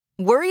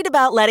Worried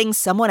about letting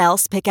someone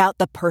else pick out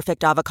the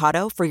perfect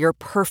avocado for your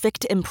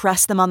perfect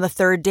impress them on the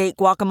third date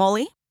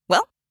guacamole?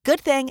 Well, good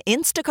thing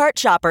Instacart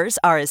shoppers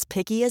are as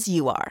picky as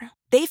you are.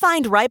 They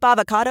find ripe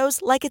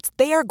avocados like it's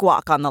their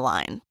guac on the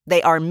line.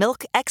 They are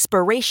milk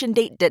expiration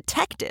date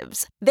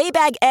detectives. They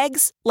bag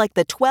eggs like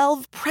the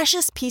 12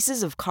 precious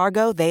pieces of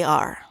cargo they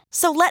are.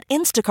 So let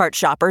Instacart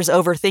shoppers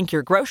overthink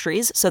your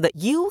groceries so that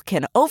you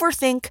can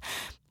overthink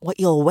what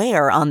you'll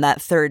wear on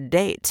that third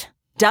date.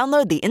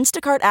 Download the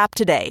Instacart app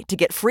today to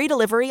get free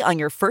delivery on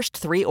your first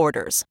 3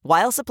 orders,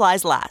 while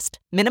supplies last.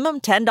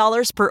 Minimum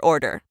 $10 per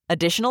order.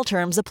 Additional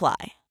terms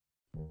apply.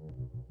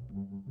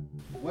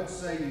 What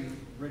say you,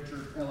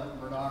 Richard Ellett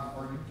Murdaugh?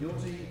 Are you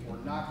guilty or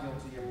not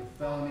guilty of the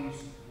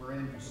felonies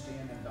wherein you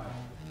stand indicted?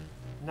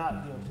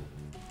 Not guilty.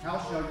 How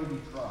shall you be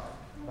tried?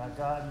 By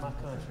God and my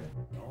country.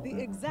 The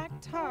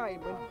exact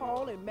time when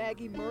Paul and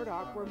Maggie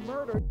Murdaugh were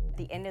murdered. At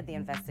the end of the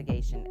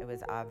investigation, it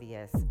was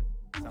obvious.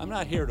 I'm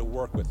not here to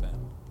work with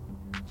them.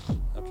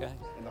 Okay?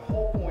 And the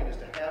whole point is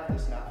to have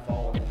this not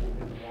fall in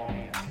the wrong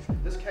hands.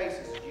 This case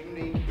is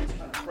unique, it's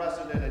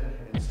unprecedented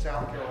in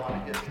South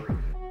Carolina history.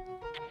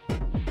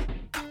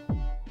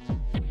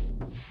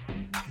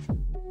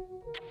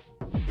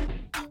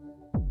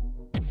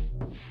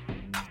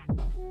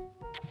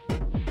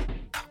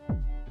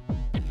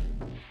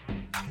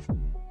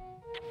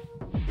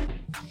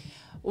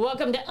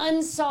 Welcome to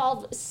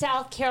Unsolved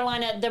South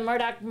Carolina, the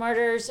Murdaugh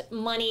Murders,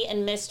 Money,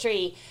 and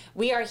Mystery.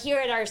 We are here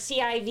at our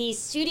CIV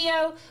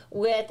studio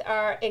with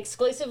our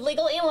exclusive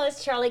legal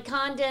analyst, Charlie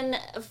Condon,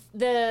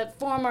 the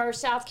former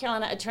South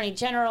Carolina Attorney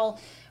General.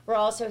 We're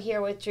also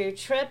here with Drew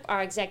Tripp,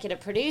 our executive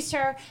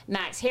producer.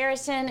 Max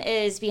Harrison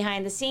is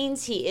behind the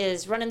scenes. He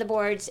is running the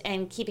boards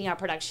and keeping our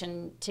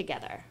production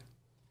together.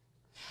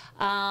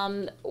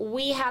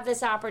 We have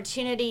this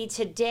opportunity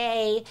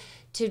today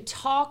to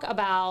talk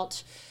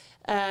about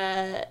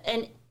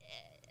an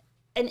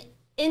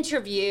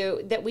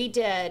interview that we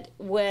did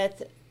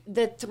with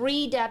the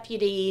 3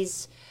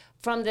 deputies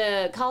from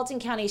the Colleton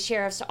County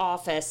Sheriff's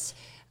Office,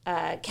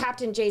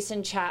 Captain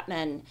Jason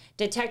Chapman,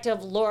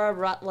 Detective Laura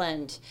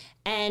Rutland,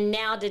 and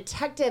now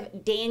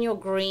Detective Daniel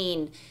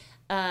Green.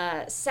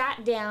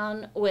 Sat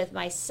down with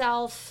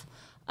myself,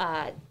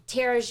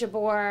 Tara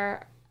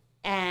Jabor,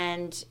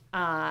 and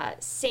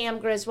Sam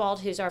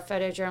Griswold, who's our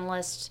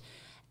photojournalist,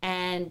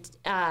 and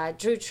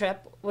Drew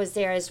Tripp was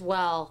there as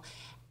well.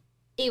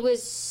 It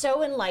was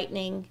so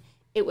enlightening.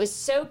 It was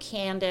so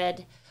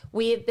candid.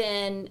 We have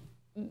been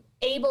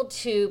able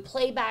to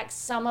play back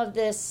some of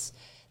this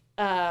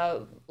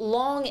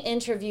long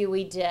interview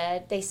we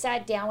did. They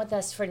sat down with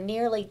us for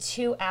nearly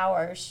 2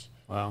 hours.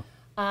 Wow.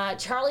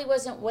 Charlie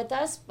wasn't with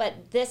us,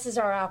 but this is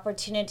our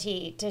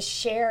opportunity to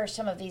share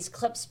some of these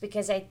clips,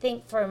 because I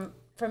think for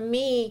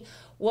me,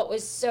 what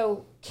was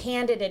so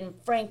candid and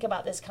frank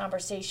about this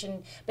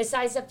conversation,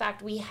 besides the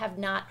fact we have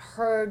not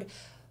heard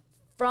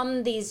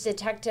from these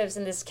detectives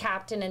and this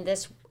captain in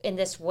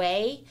this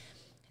way,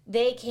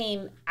 they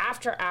came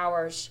after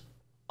hours,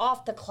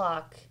 off the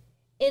clock,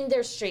 in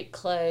their street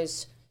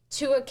clothes,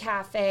 to a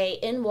cafe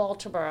in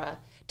Walterboro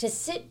to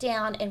sit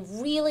down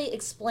and really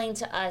explain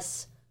to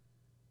us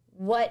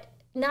what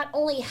not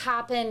only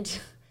happened,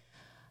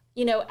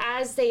 you know,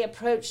 as they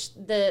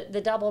approached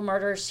the double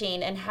murder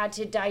scene and had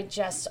to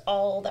digest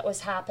all that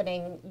was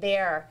happening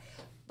there,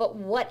 but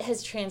what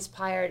has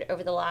transpired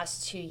over the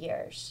last 2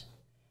 years.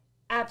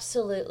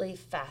 Absolutely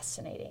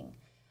fascinating.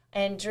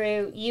 And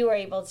Drew, you were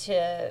able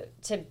to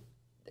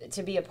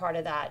be a part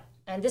of that.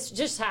 And this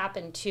just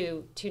happened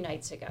two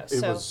nights ago.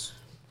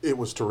 It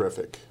was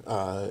terrific.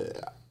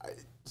 The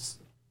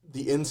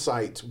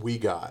insight we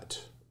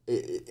got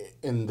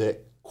and the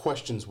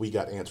questions we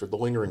got answered, the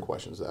lingering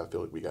questions that I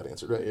feel like we got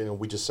answered. You know,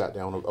 we just sat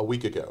down a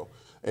week ago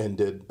and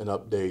did an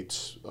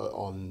update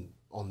on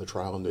the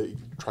trial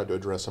and tried to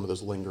address some of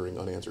those lingering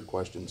unanswered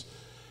questions.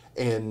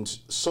 And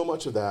so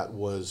much of that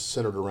was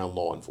centered around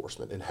law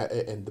enforcement.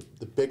 And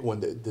the big one,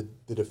 the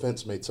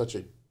defense made such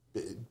a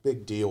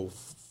big deal,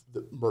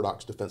 the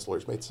Murdaugh's defense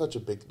lawyers made such a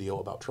big deal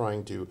about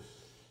trying to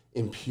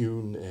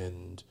impugn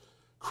and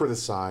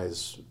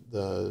criticize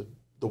the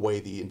way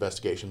the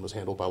investigation was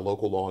handled by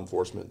local law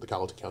enforcement, the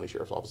Colleton County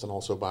Sheriff's Office, and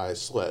also by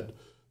SLED,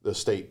 the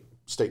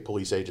state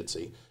police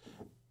agency.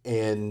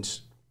 And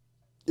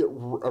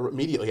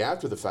immediately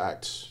after the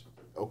fact,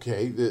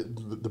 okay,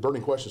 the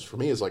burning questions for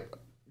me is like,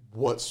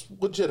 what's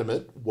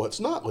legitimate, what's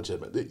not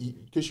legitimate?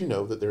 Because you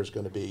know that there's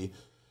going to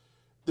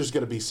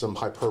be some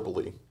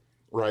hyperbole,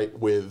 right,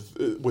 with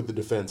the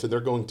defense, and they're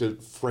going to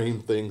frame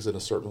things in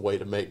a certain way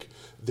to make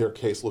their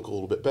case look a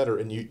little bit better.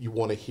 And you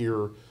want to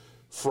hear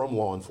from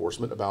law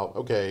enforcement about,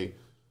 okay,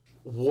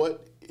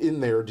 what in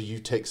there do you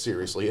take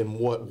seriously, and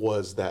what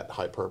was that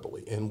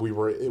hyperbole? And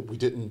we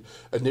didn't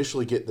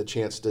initially get the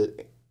chance to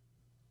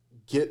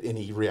get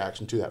any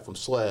reaction to that from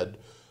SLED,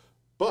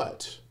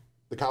 but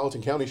the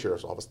Colleton County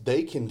Sheriff's Office,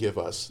 they can give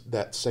us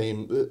that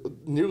same,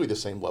 nearly the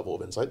same level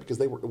of insight, because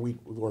we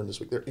learned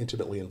this week, they're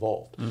intimately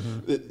involved.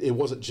 Mm-hmm. It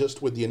wasn't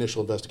just with the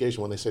initial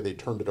investigation when they say they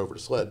turned it over to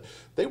SLED.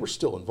 They were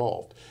still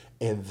involved,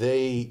 and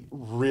they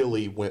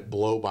really went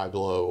blow by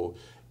blow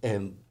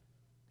and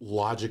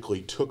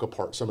logically took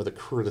apart some of the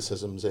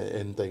criticisms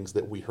and things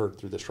that we heard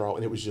through this trial,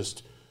 and it was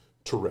just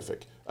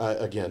terrific.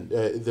 And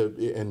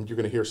you're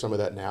going to hear some of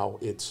that now.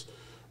 It's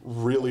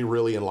really,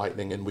 really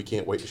enlightening, and we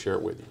can't wait to share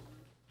it with you.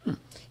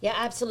 Yeah,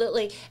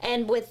 absolutely.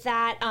 And with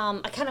that,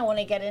 I kind of want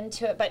to get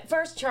into it. But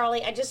first,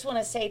 Charlie, I just want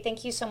to say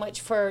thank you so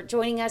much for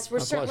joining us. We're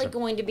certainly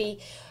going to be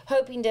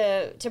hoping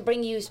to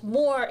bring you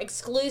more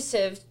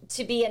exclusive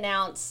to be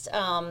announced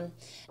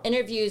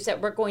interviews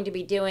that we're going to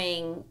be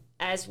doing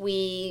as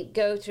we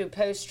go through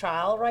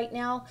post-trial right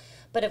now.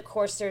 But of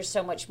course, there's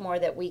so much more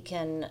that we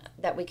can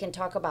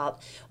talk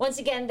about. Once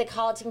again, the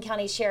Colleton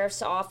County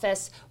Sheriff's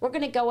Office. We're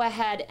going to go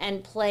ahead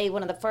and play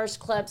one of the first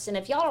clips. And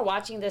if y'all are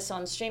watching this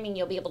on streaming,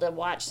 you'll be able to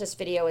watch this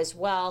video as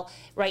well.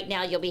 Right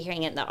now, you'll be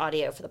hearing it in the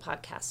audio for the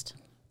podcast.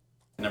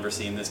 Never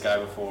seen this guy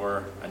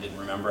before. I didn't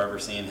remember ever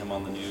seeing him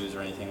on the news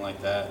or anything like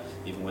that.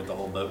 Even with the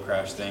whole boat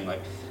crash thing,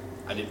 like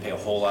I didn't pay a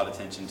whole lot of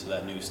attention to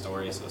that news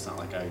story, so it's not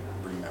like I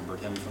remembered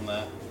him from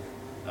that.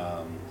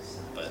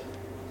 But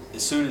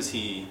as soon as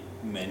he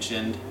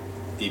mentioned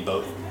the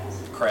boat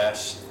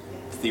crash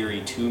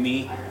theory to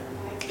me,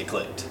 it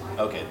clicked.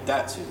 Okay,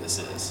 that's who this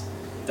is.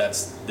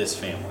 That's this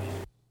family.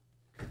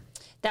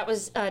 That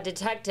was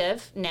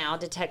Detective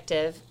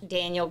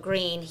Daniel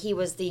Green. He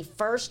was the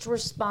first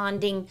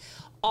responding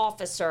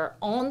officer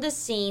on the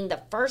scene,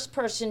 the first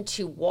person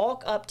to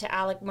walk up to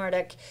Alec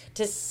Murdaugh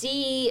to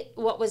see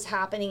what was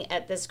happening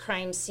at this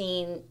crime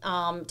scene,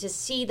 to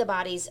see the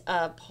bodies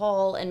of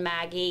Paul and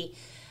Maggie.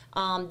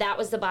 That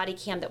was the body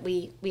cam that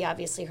we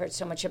obviously heard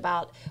so much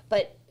about.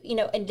 But,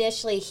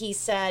 initially he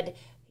said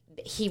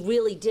he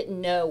really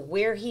didn't know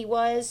where he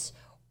was.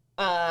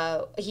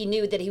 He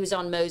knew that he was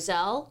on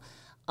Moselle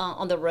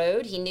on the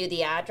road. He knew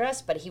the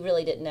address, but he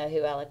really didn't know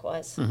who Alec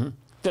was. Mm-hmm.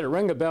 Did it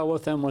ring a bell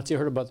with him once he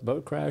heard about the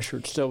boat crash, or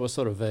it still was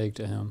sort of vague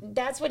to him?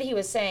 That's what he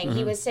was saying. Mm-hmm.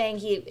 He was saying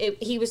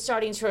he was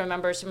starting to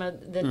remember some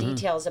of the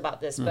details about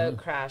this boat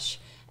crash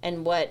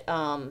and what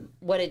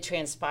had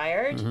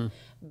transpired.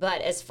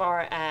 But as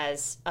far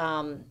as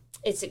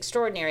it's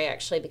extraordinary,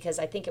 actually, because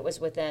I think it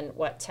was within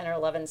 10 or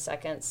 11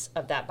 seconds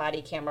of that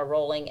body camera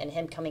rolling and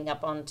him coming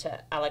up onto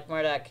Alec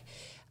Murdaugh,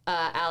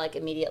 Alec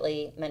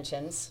immediately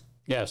mentions.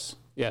 Yes,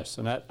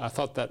 and I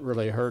thought that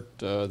really hurt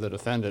the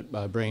defendant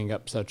by bringing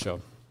up such a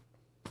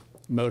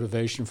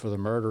motivation for the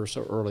murder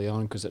so early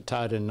on, because it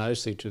tied in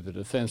nicely to the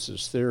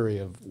defense's theory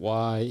of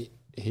why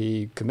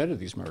he committed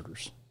these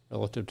murders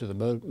relative to the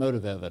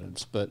motive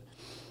evidence. But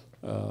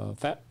by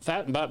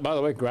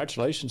the way,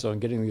 congratulations on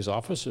getting these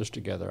officers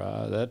together.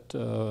 That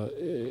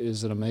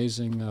is an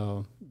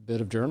amazing bit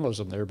of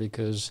journalism there,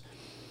 because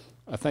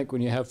I think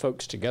when you have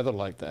folks together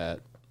like that,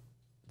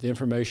 the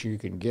information you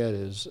can get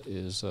is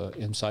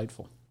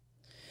insightful.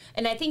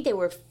 And I think they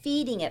were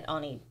feeding it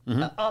on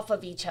off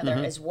of each other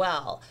as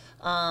well,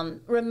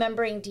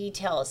 remembering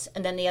details,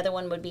 and then the other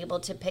one would be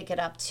able to pick it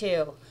up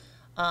too.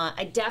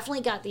 I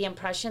definitely got the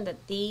impression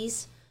that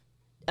these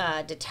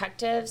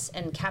detectives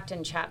and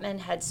Captain Chapman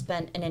had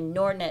spent an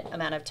inordinate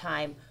amount of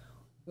time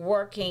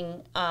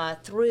working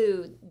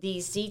through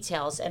these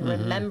details and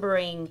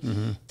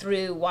remembering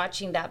through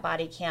watching that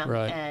body cam.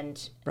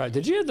 Right.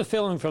 Did you have the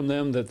feeling from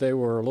them that they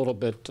were a little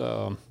bit,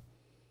 I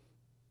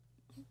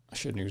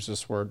shouldn't use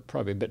this word,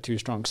 probably a bit too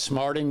strong,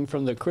 smarting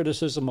from the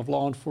criticism of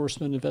law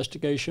enforcement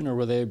investigation, or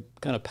were they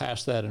kind of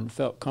past that and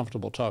felt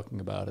comfortable talking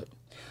about it?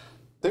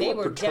 They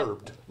were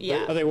perturbed.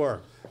 They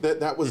were.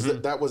 That was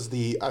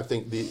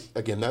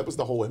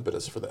the whole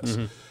impetus for this.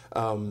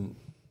 And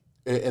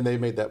they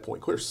made that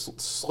point clear.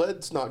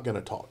 SLED's not going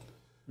to talk.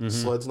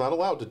 SLED's not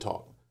allowed to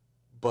talk.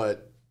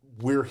 But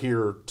we're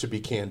here to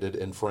be candid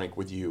and frank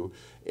with you.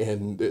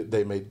 And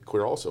they made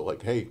clear also,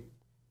 like, hey,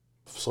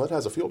 SLED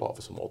has a field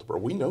office in Walterboro.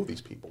 We know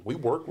these people. We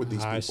work with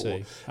these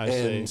people. I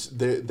see.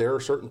 There are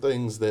certain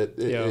things that,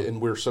 and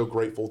we're so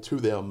grateful to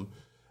them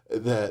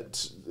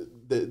that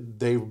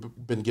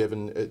they've been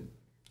given,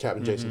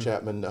 Captain Jason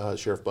Chapman,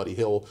 Sheriff Buddy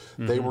Hill,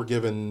 they were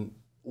given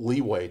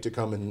leeway to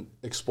come and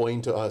explain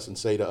to us and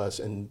say to us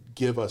and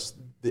give us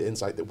the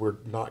insight that we're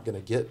not going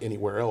to get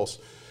anywhere else,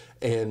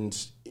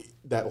 and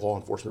that law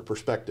enforcement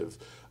perspective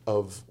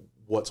of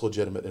what's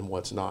legitimate and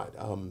what's not.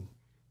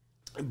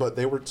 But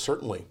they were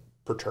certainly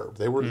perturbed.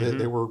 They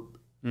were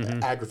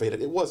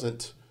aggravated. It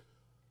wasn't.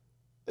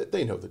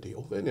 They know the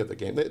deal. They know the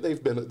game.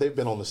 They've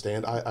been on the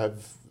stand.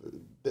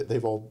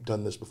 They've all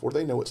done this before.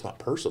 They know it's not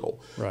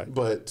personal. Right.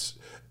 But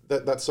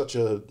that's such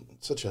a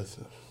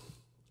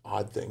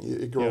odd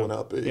thing. Growing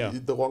up,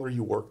 the longer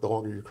you work, the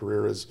longer your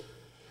career is.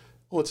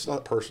 Well, it's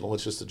not personal.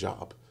 It's just a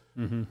job.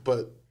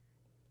 But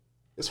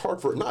it's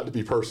hard for it not to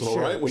be personal,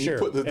 right? When you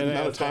put the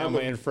amount of time.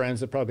 Family and friends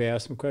that probably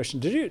ask some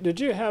questions. Did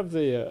you have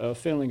the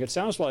feeling? It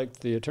sounds like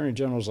the Attorney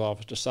General's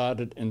office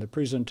decided in the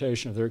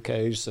presentation of their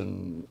case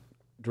and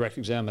direct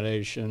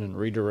examination and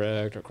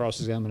redirect or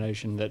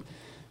cross-examination that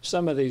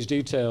some of these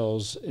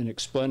details in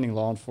explaining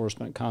law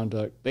enforcement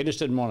conduct, they just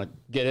didn't want to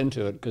get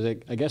into it because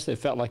I guess they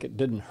felt like it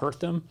didn't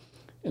hurt them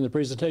in the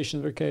presentation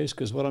of their case.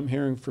 Because what I'm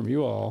hearing from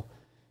you all,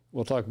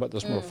 we'll talk about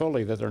this more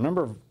fully, that there are a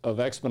number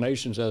of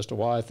explanations as to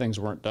why things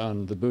weren't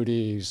done, the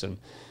booties and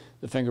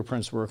the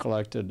fingerprints were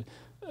collected.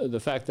 the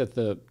fact that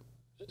the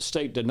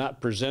state did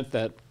not present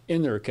that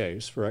in their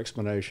case for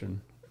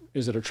explanation,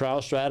 is it a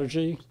trial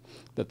strategy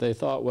that they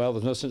thought, well,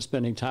 there's no sense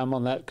spending time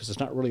on that because it's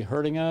not really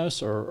hurting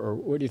us? Or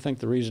what do you think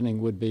the reasoning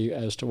would be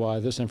as to why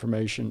this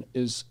information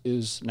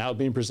is now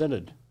being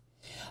presented?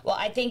 Well,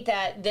 I think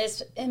that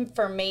this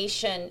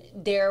information,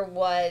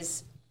 well,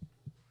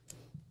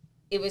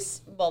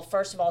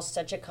 first of all,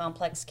 such a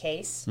complex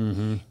case.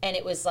 And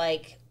it was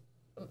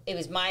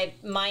my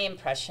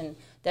impression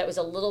that it was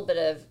a little bit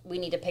of, we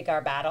need to pick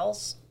our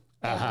battles.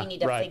 We need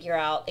to figure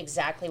out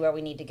exactly where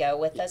we need to go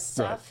with this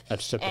stuff. Right.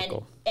 That's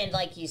typical. And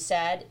like you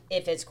said,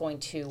 if it's going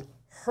to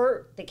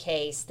hurt the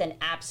case, then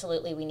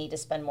absolutely we need to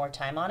spend more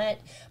time on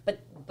it.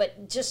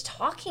 But just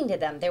talking to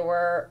them, there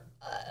were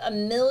a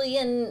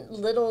million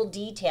little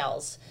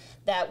details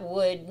that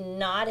would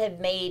never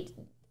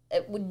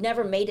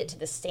made it to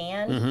the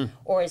stand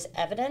or as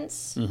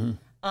evidence.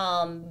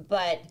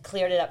 But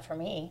cleared it up for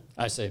me.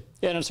 I see.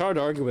 Yeah, and it's hard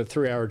to argue with a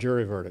 3-hour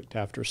jury verdict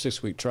after a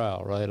 6-week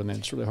trial, right? I mean,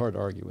 it's really hard to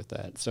argue with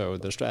that. So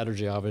the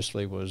strategy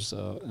obviously was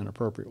an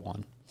appropriate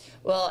one.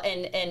 Well,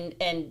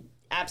 and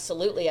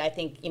absolutely, I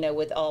think,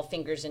 with all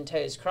fingers and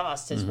toes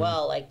crossed as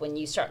well, like when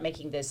you start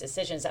making those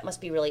decisions, that must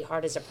be really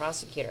hard as a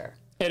prosecutor.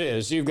 It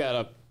is. You've got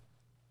to,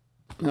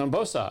 on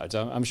both sides.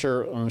 I'm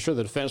sure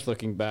the defense,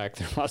 looking back,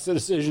 there are lots of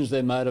decisions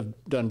they might have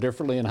done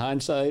differently in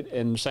hindsight,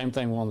 and same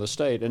thing on the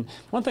state. And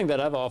one thing that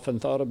I've often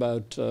thought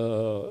about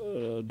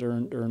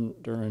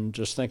during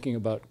just thinking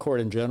about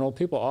court in general,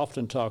 people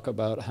often talk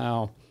about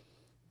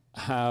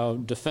how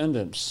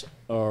defendants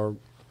are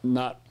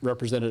not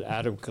represented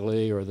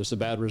adequately, or there's a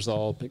bad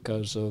result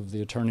because of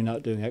the attorney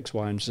not doing X,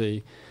 Y, and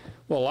Z.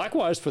 Well,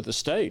 likewise for the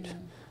state.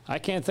 I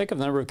can't think of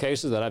the number of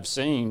cases that I've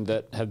seen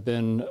that have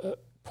been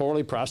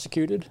poorly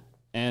prosecuted.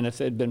 And if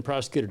they'd been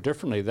prosecuted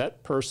differently,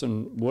 that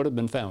person would have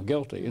been found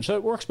guilty. And so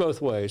it works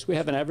both ways. We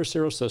have an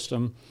adversarial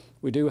system.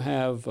 We do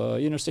have,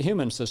 it's a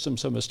human system,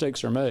 so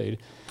mistakes are made.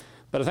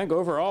 But I think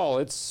overall,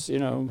 it's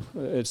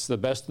the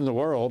best in the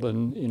world.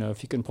 And,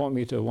 if you can point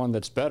me to one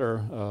that's better,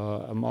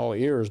 I'm all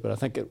ears. But I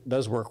think it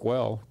does work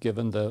well,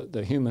 given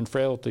the human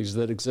frailties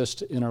that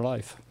exist in our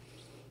life.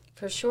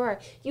 For sure.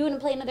 You want to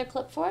play another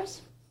clip for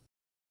us?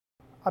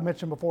 I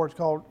mentioned before, it's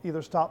called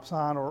either stop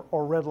sign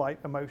or red light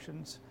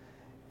emotions.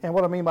 And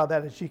what I mean by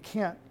that is you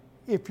can't,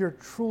 if you're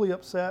truly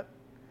upset,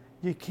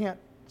 you can't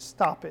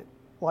stop it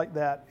like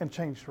that and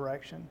change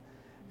direction.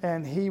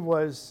 And he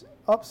was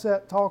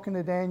upset talking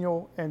to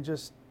Daniel and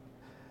just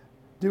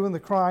doing the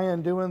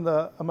crying, doing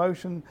the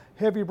emotion,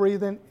 heavy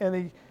breathing, and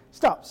he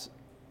stops.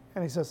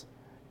 And he says,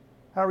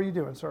 "How are you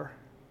doing, sir?"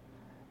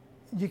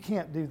 You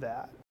can't do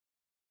that.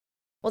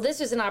 Well, this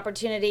was an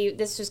opportunity.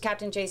 This was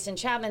Captain Jason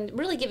Chapman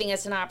really giving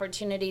us an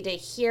opportunity to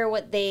hear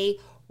what they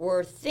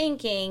were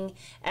thinking,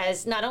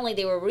 as not only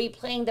they were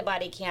replaying the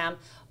body cam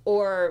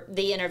or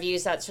the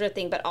interviews, that sort of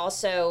thing, but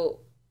also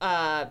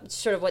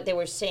sort of what they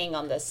were saying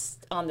on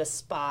the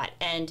spot.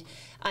 And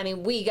I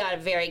mean, we got a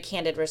very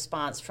candid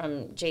response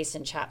from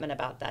Jason Chapman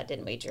about that,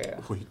 didn't we, Drew?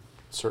 We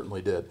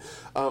certainly did.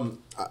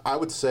 I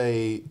would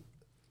say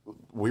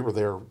we were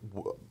there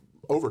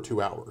over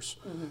 2 hours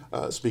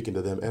speaking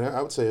to them, and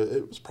I would say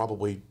it was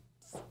probably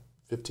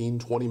 15,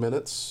 20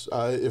 minutes.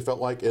 It felt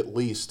like, at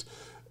least.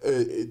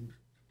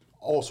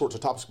 All sorts of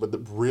topics, but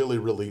really,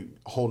 really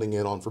honing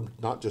in on, from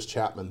not just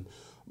Chapman,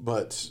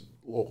 but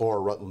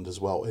Laura Rutland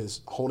as well, is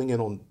honing in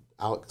on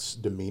Alex's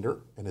demeanor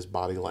and his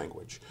body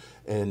language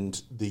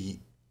and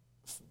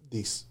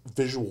these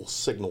visual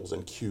signals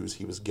and cues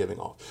he was giving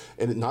off.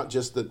 And not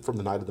just from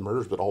the night of the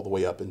murders, but all the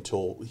way up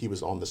until he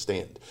was on the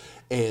stand.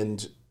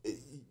 And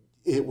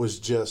it was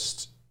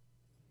just,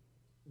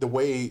 the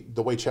way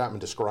Chapman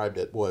described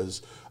it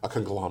was a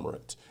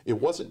conglomerate. It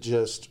wasn't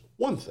just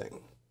one thing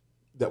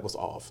that was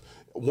off.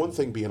 One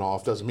thing being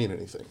off doesn't mean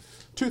anything.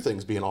 Two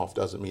things being off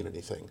doesn't mean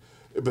anything.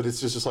 But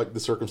it's just like the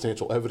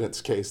circumstantial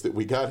evidence case that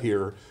we got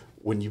here,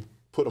 when you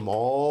put them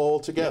all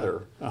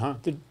together. Yeah.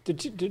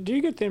 Did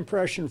you get the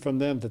impression from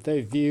them that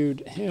they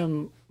viewed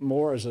him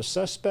more as a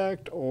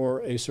suspect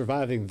or a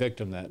surviving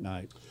victim that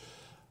night?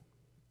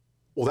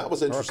 Well, that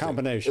was interesting. Or a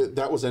combination.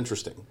 That was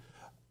interesting.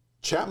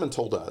 Chapman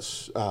told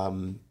us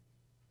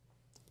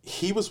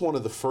he was one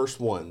of the first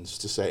ones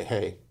to say,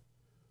 hey,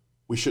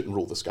 we shouldn't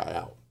rule this guy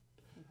out,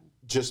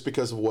 just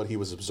because of what he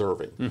was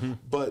observing.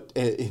 But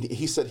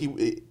he said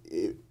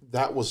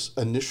that was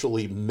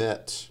initially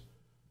met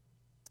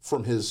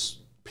from his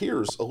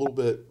peers a little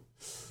bit.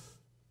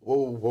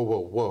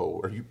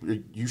 Whoa! Are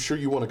you sure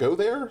you want to go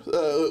there?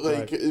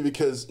 Right.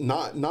 Because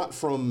not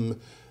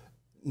from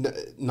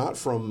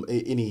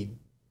any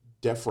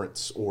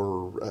deference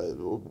or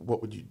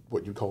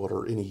what you call it,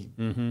 or any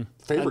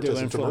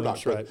favoritism to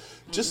Murdaugh, but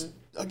just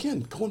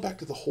again going back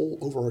to the whole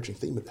overarching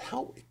theme of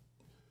how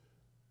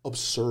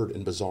absurd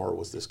and bizarre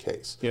was this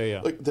case.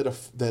 Like that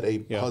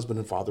a husband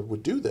and father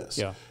would do this.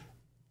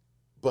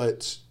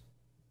 But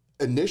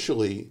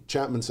initially,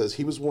 Chapman says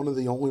he was one of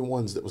the only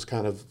ones that was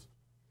kind of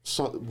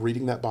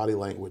reading that body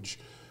language,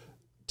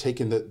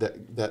 taking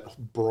that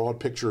broad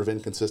picture of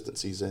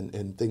inconsistencies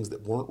and things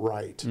that weren't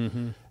right,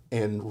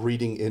 and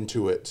reading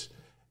into it.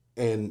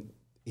 And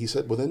he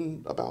said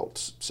within about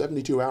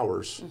 72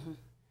 hours,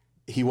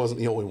 he wasn't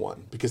the only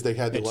one because they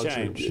had the luxury.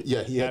 Changed.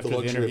 Yeah, he had the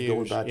luxury of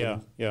going back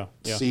and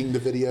seeing the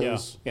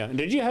videos. Yeah. And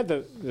did you have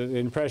the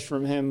impression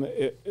from him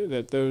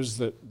that those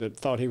that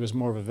thought he was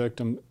more of a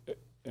victim,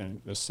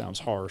 and this sounds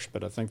harsh,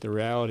 but I think the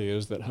reality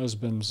is that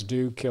husbands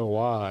do kill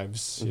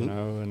wives, you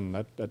know, and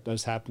that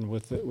does happen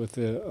with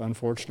the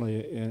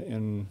unfortunately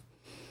in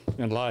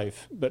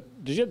life.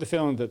 But did you have the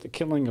feeling that the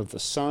killing of the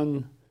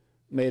son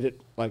made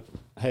it like,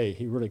 hey,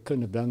 he really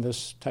couldn't have done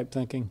this type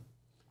thinking?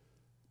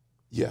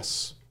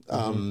 Yes.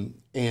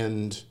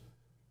 And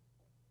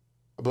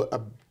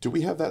but do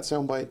we have that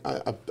soundbite?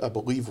 I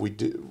believe we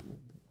do.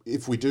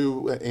 If we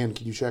do, Ann,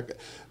 can you check?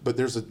 But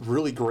there's a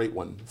really great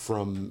one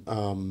from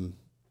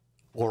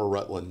Laura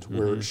Rutland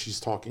where she's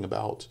talking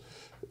about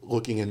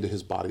looking into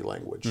his body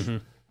language,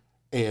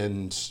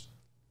 and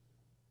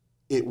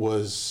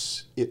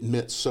it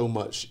meant so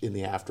much in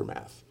the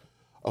aftermath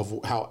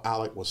of how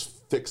Alec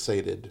was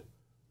fixated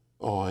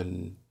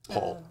on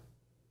Paul.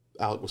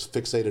 Alec was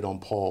fixated on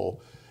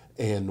Paul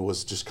and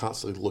was just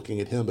constantly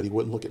looking at him, but he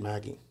wouldn't look at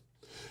Maggie.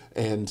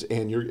 And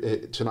your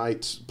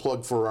tonight's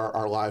plug for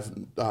our live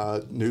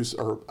news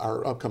or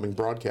our upcoming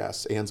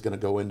broadcasts. Ann's going to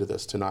go into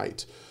this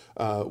tonight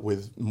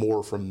with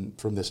more from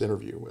this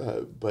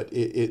interview. But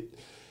it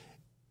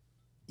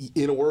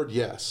in a word,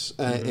 yes.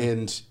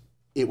 And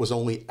it was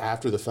only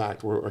after the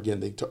fact where again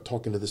they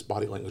talking to this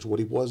body language, what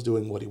he was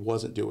doing, what he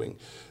wasn't doing,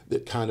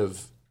 that kind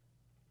of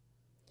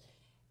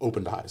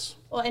opened eyes.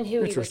 Well, and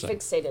who he was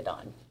fixated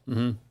on.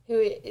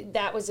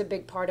 That was a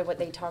big part of what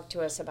they talked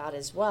to us about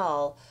as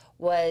well,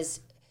 was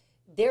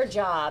their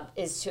job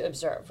is to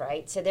observe,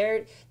 right? So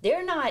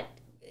they're not,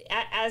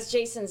 as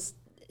Jason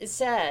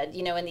said,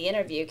 you know, in the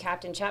interview,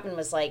 Captain Chapman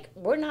was like,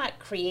 we're not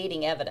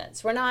creating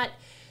evidence. We're not,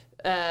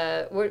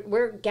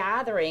 we're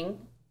gathering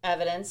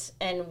evidence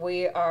and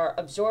we are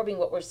absorbing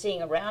what we're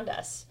seeing around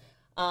us,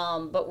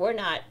 but we're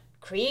not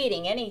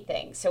creating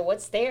anything. So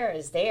what's there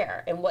is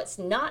there, and what's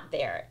not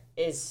there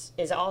is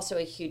also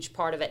a huge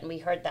part of it. And we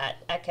heard that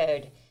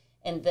echoed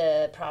in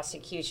the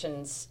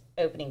prosecution's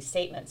opening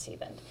statements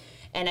even.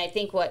 And I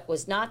think what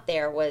was not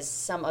there was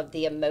some of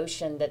the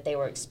emotion that they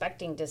were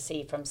expecting to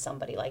see from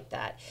somebody like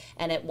that.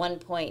 And at one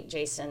point,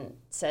 Jason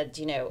said,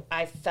 you know,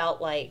 I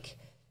felt like,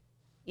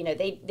 you know,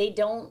 they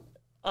don't,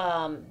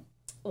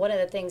 one of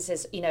the things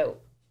is, you know,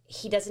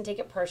 he doesn't take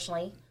it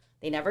personally.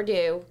 They never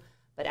do.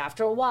 But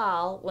after a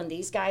while, when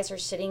these guys are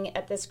sitting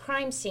at this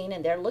crime scene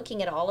and they're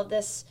looking at all of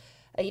this,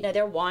 you know,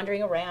 they're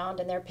wandering around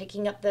and they're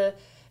picking up the,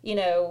 you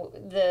know,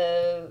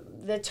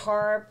 the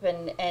tarp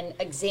and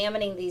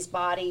examining these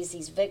bodies,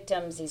 these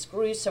victims, these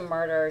gruesome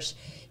murders.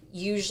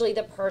 Usually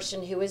the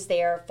person who was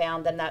there,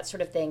 found them, that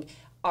sort of thing,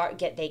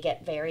 they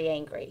get very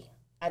angry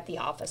at the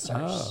officers.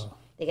 Oh.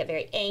 They get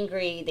very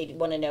angry. They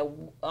want to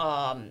know,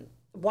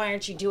 why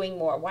aren't you doing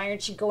more? Why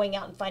aren't you going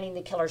out and finding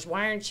the killers?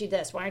 Why aren't you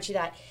this? Why aren't you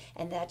that?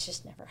 And that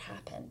just never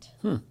happened.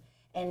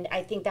 And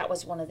I think that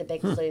was one of the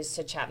big clues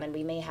to Chapman.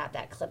 We may have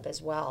that clip as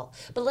well.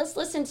 But let's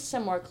listen to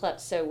some more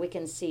clips so we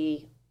can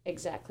see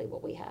exactly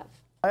what we have.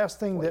 Last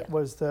thing that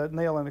was the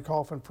nail in the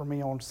coffin for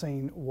me on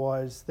scene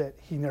was that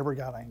he never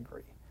got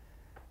angry.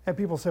 And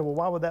people say, well,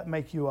 why would that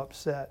make you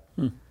upset?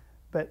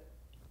 But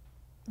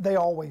they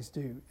always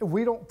do.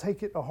 We don't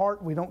take it to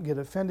heart. We don't get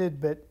offended.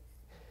 But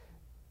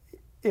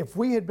if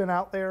we had been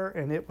out there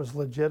and it was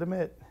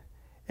legitimate,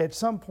 at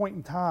some point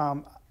in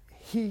time,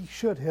 he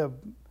should have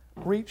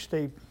reached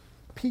a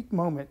peak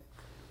moment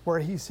where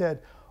he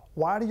said,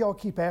 why do y'all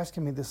keep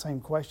asking me the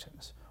same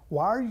questions?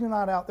 Why are you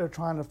not out there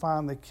trying to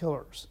find the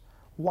killers?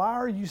 Why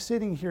are you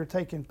sitting here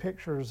taking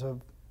pictures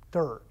of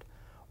dirt?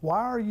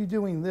 Why are you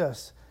doing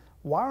this?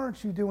 Why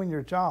aren't you doing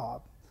your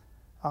job?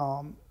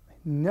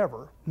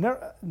 Never,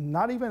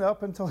 not even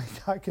up until he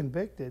got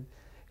convicted,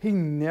 he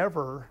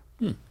never,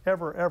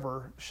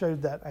 ever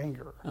showed that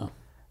anger. Oh.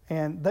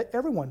 And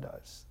everyone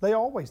does. They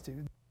always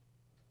do.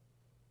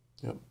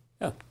 Yep.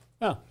 Yeah.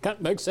 Yeah. Kind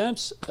of makes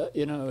sense.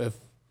 You know,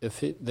 if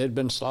they'd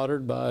been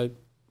slaughtered by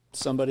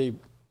somebody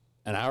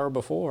an hour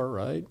before,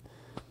 right,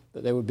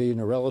 that they would be in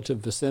a relative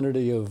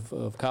vicinity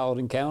of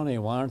Colleton County,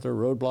 and why aren't there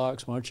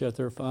roadblocks? Why aren't you out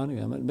there finding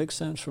them? It makes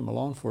sense from a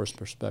law enforcement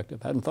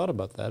perspective. I hadn't thought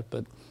about that,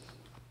 but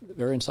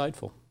very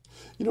insightful.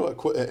 You know,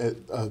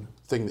 a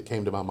thing that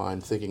came to my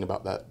mind thinking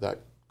about that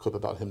clip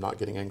about him not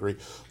getting angry,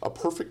 a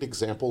perfect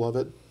example of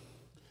it,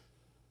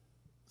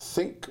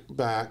 think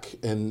back,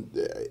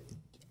 and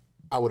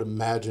I would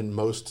imagine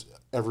most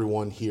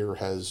everyone here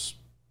has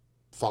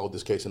followed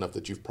this case enough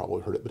that you've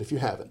probably heard it, but if you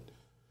haven't,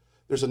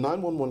 there's a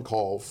 911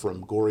 call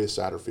from Gloria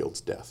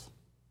Satterfield's death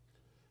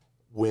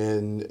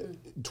when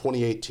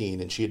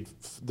 2018, and she had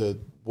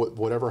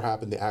whatever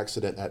happened, the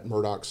accident at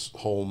Murdaugh's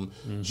home,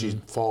 she's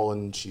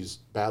fallen, she's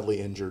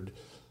badly injured.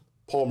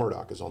 Paul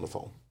Murdaugh is on the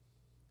phone,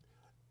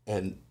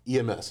 and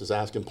EMS is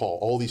asking Paul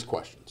all these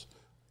questions,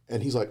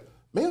 and he's like,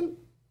 man,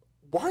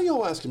 why are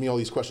y'all asking me all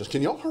these questions?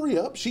 Can y'all hurry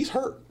up? She's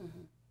hurt.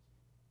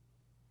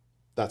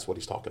 That's what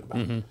he's talking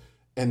about.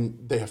 And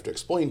they have to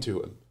explain to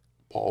him,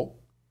 Paul,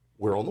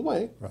 we're on the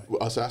way. Right.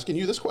 Us asking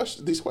you these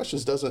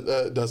questions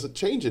doesn't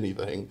change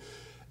anything.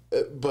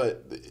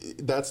 But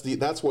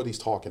that's what he's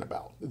talking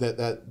about.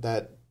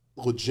 That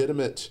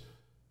legitimate,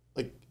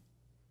 like,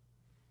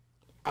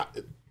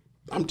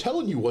 I'm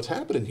telling you what's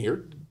happening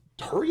here.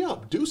 Hurry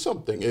up, do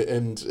something.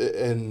 And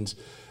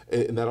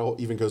that all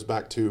even goes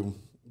back to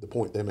the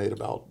point they made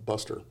about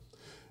Buster.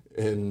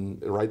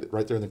 And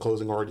right there in the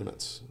closing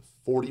arguments,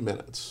 40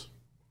 minutes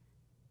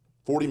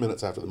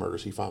after the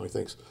murders, he finally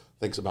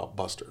thinks about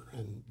Buster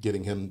and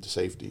getting him to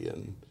safety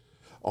and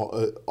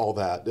all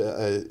that.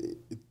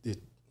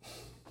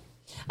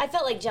 I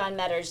felt like John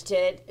Metters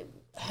did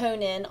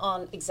hone in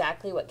on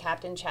exactly what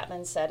Captain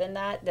Chapman said in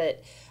that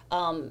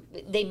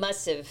they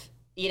must have,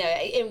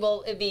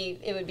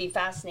 it would be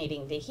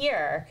fascinating to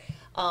hear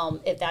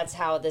if that's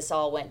how this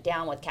all went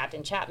down with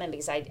Captain Chapman,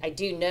 because I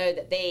do know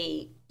that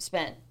they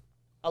spent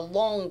a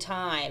long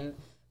time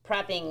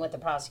prepping with the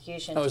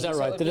prosecution. Oh, is that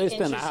right? Did they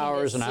spend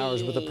hours and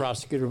hours with the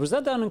prosecutor? Was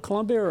that down in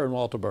Columbia or in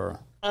Walterboro?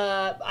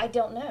 I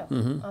don't know.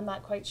 Mm-hmm. I'm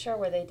not quite sure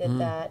where they did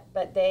that,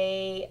 but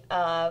they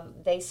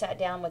sat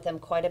down with him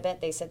quite a bit.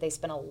 They said they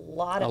spent a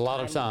lot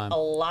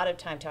of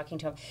time talking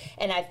to him,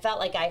 and I felt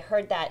like I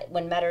heard that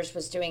when Metters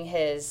was doing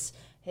his.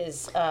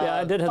 Yeah,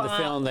 I did have the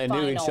feeling they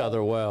knew each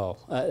other well.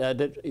 I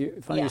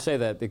did. Funny you say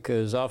that,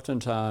 because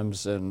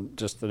oftentimes, and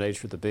just the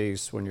nature of the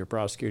beast, when you're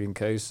prosecuting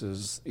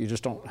cases, you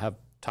just don't have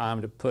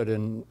time to put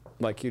in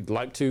like you'd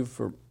like to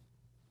for,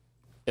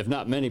 if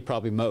not many,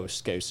 probably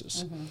most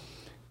cases. Mm-hmm.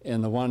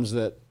 And the ones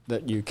that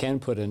you can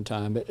put in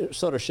time, it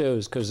sort of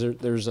shows, because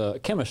there's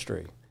a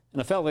chemistry.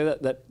 And I felt like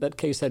that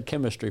case had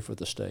chemistry for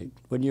the state.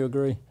 Wouldn't you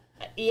agree?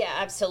 Yeah,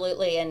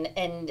 absolutely.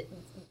 And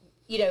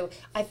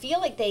I feel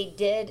like they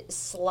did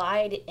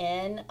slide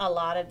in a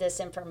lot of this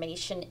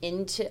information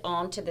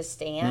onto the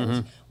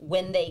stand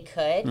when they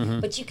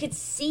could, but you could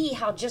see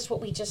how just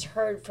what we just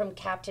heard from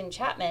Captain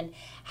Chapman,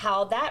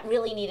 how that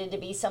really needed to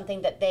be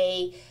something that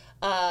they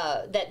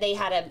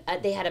had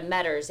a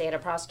Metters, they had a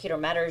prosecutor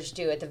Metters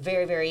do at the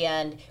very, very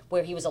end,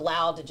 where he was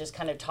allowed to just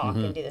kind of talk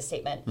and do the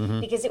statement,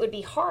 because it would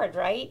be hard,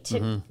 right,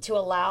 to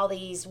allow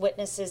these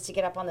witnesses to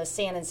get up on the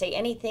stand and say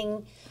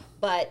anything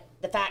but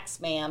the facts,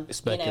 ma'am.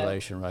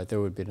 Speculation, right? There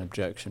would be an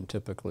objection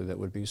typically that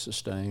would be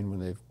sustained when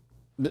they've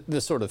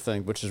this sort of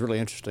thing, which is really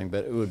interesting,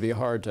 but it would be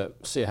hard to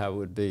see how it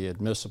would be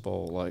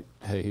admissible. Like,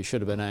 hey, he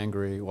should have been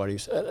angry. What he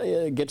said,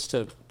 it gets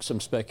to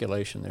some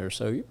speculation there.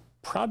 So you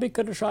probably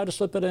could have tried to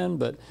slip it in,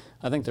 but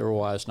I think they were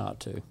wise not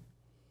to.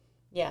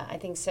 Yeah, I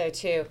think so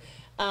too.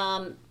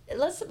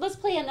 Let's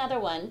play another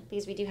one,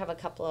 because we do have a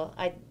couple of.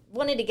 I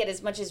wanted to get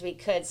as much as we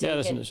could, so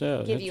we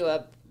can give you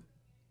a.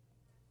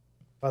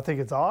 I think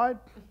it's odd.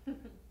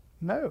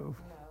 No.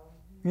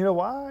 You know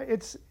why?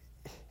 It's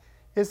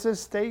a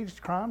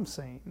staged crime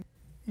scene.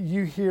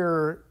 You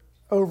hear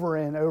over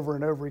and over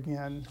and over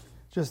again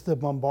just the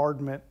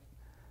bombardment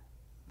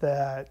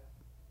that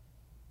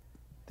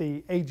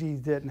the AG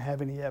didn't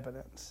have any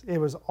evidence. It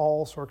was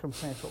all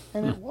circumstantial,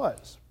 and it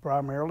was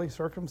primarily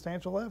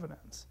circumstantial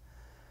evidence.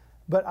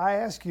 But I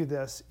ask you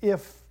this: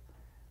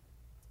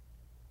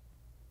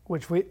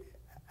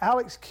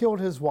 Alex killed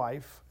his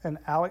wife and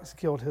Alex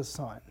killed his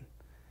son.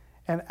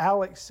 And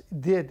Alex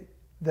did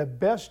the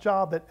best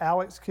job that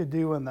Alex could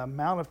do in the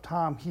amount of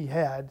time he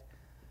had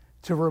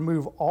to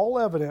remove all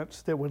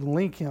evidence that would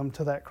link him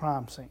to that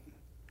crime scene.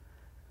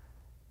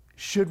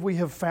 Should we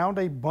have found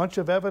a bunch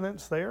of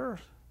evidence there?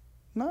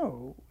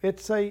 No.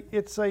 It's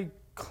a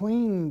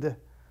cleaned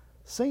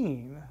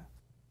scene.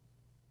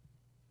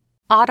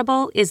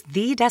 Audible is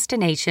the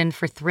destination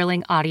for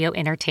thrilling audio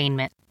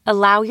entertainment.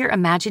 Allow your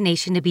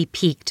imagination to be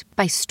piqued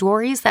by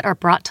stories that are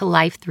brought to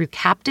life through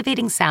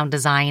captivating sound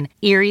design,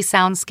 eerie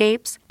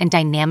soundscapes, and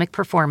dynamic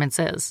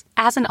performances.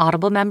 As an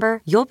Audible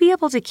member, you'll be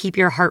able to keep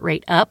your heart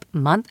rate up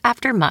month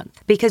after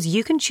month, because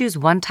you can choose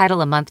one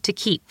title a month to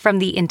keep from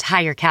the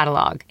entire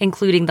catalog,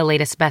 including the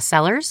latest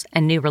bestsellers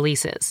and new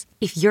releases.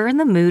 If you're in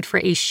the mood for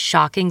a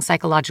shocking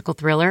psychological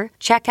thriller,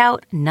 check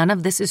out None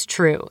of This Is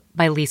True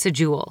by Lisa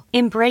Jewell.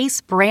 Embrace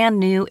brand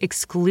new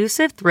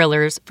exclusive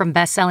thrillers from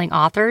best-selling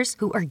authors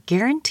who are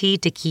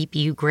guaranteed to keep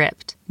you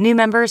gripped. New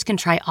members can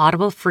try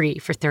Audible free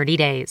for 30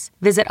 days.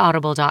 Visit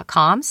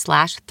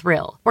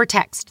audible.com/thrill or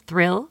text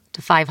thrill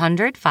to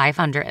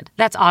 500-500.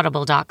 That's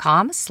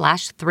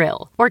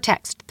audible.com/thrill or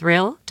text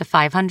thrill to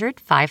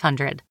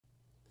 500-500.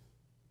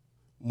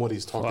 What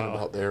he's talking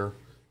about there,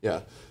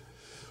 yeah.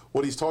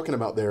 What he's talking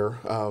about there,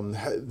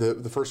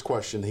 the first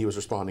question he was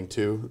responding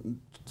to,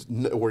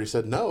 where he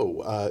said,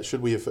 no,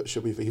 should we,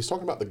 he's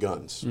talking about the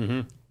guns,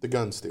 the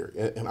guns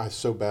theory. And I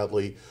so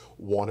badly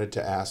wanted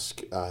to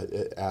ask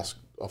a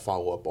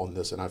follow-up on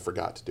this, and I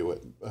forgot to do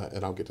it,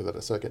 and I'll get to that in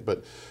a second.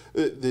 But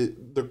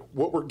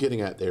what we're getting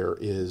at there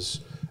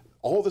is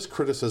all this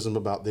criticism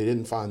about they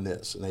didn't find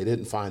this, and they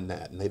didn't find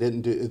that, and they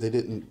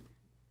didn't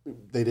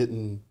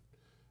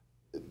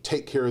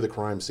take care of the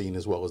crime scene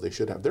as well as they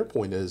should have. Their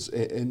point is,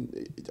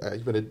 and I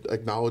even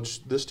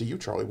acknowledge this to you,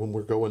 Charlie, when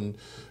we're going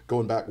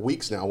back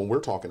weeks now when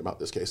we're talking about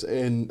this case,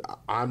 and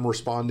I'm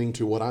responding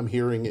to what I'm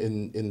hearing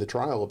in the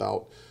trial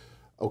about,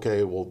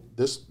 okay, well,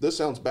 this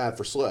sounds bad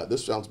for SLED.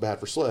 This sounds bad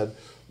for SLED.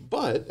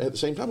 But at the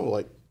same time, I'm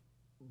like,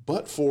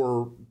 But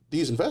for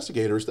these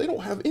investigators, they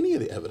don't have any of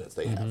the evidence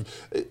they have.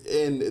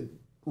 And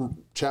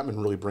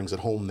Chapman really brings it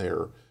home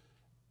there.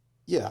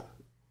 Yeah.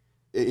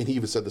 And he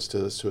even said this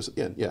to us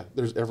again. Yeah,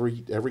 there's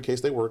every case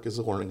they work is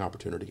a learning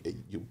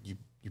opportunity. You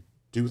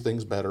do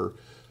things better,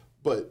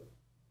 but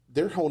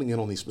they're honing in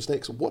on these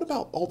mistakes. What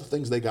about all the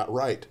things they got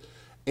right?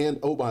 And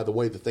oh, by the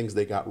way, the things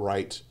they got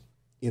right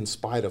in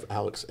spite of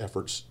Alec's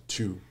efforts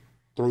to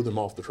throw them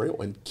off the trail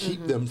and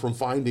keep them from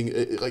finding,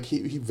 like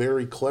he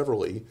very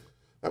cleverly,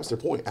 that was their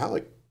point.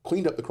 Alec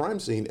cleaned up the crime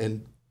scene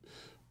and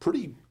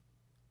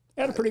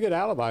had a pretty good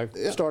alibi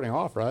starting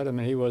off, right? I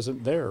mean, he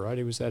wasn't there, right?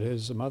 He was at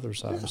his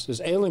mother's house. His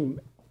ailing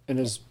and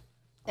his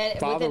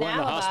father went in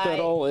the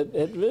hospital.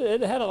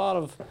 It had a lot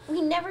of...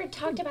 We never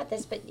talked about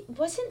this, but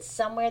wasn't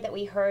somewhere that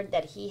we heard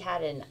that he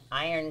had an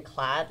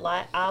ironclad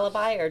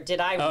alibi, or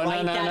did I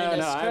write that in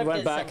a script? I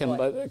went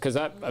back because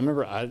I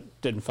remember I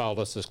didn't follow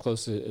this as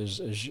closely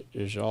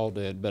as y'all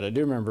did, but I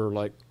do remember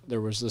like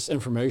there was this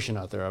information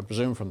out there, I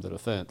presume from the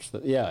defense,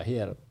 that he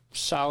had a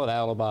solid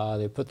alibi.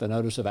 They put the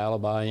notice of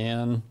alibi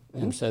in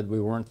and said we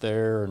weren't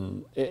there,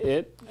 and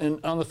and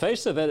on the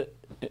face of it,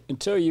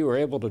 until you were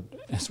able to,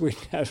 as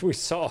we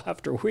saw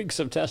after weeks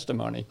of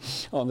testimony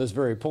on this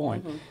very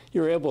point,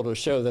 you were able to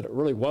show that it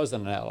really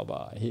wasn't an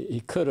alibi.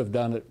 He could have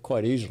done it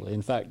quite easily.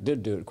 In fact,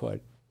 did do it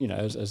quite,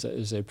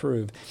 as they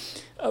proved.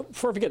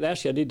 Before I forget to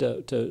ask you, I need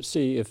to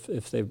see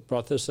if they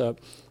brought this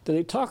up. Did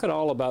they talk at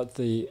all about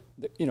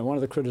one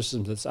of the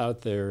criticisms that's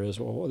out there is,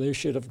 well, they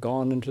should have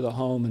gone into the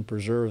home and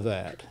preserved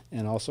that,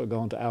 and also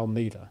gone to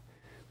Alameda.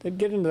 Did they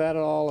get into that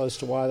at all as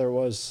to why there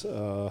was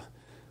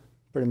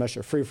pretty much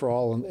a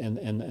free-for-all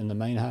in the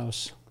main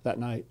house that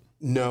night?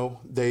 No,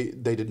 they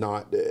did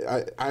not.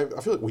 I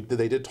feel like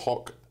they did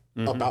talk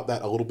about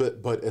that a little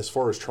bit, but as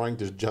far as trying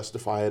to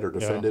justify it or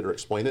defend it or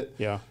explain it,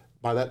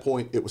 by that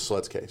point it was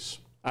Sled's case.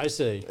 I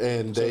see.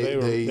 And so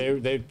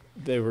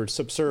they were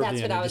subservient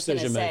in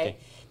decision making.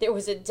 There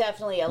was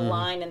definitely a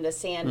line in the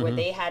sand where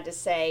they had to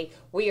say,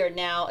 we are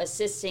now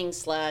assisting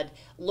Sled.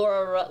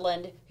 Laura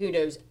Rutland, who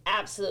knows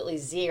absolutely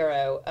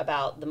zero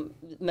about the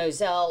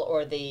Moselle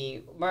or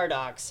the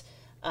Murdaughs,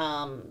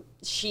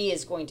 she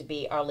is going to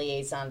be our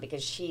liaison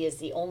because she is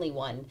the only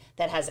one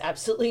that has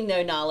absolutely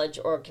no knowledge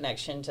or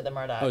connection to the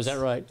Murdaughs. Oh, is that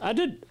right?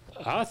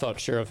 I thought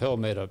Sheriff Hill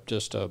made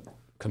just a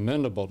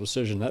commendable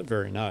decision that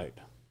very night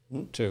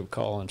to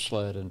call in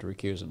Sled and to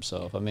recuse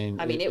himself. I mean,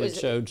 it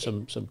showed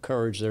some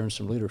courage there and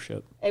some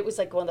leadership. It was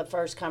like one of the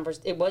first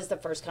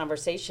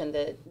conversation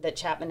that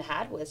Chapman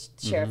had with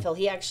Sheriff Hill.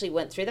 He actually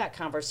went through that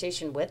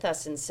conversation with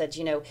us and said,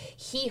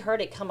 he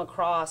heard it come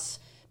across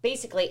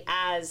basically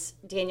as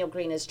Daniel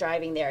Green is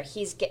driving there.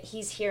 He's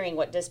hearing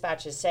what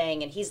dispatch is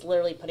saying, and he's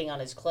literally putting on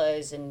his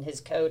clothes and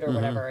his coat or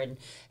whatever and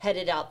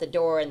headed out the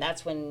door. And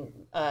that's when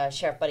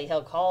Sheriff Buddy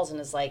Hill calls and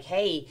is like,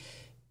 hey,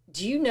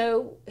 do you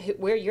know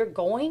where you're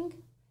going?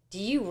 Do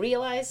you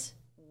realize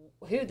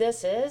who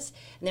this is?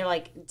 And they're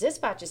like,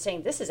 dispatch is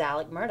saying this is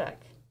Alec Murdaugh.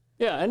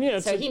 Yeah,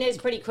 and so he knows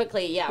pretty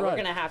quickly. Yeah, right. We're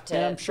going to have to.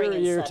 And I'm sure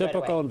your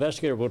typical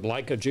investigator would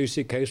like a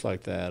juicy case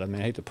like that. I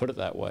mean, I hate to put it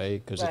that way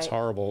because it's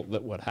horrible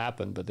that what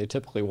happened, but they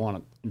typically want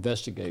to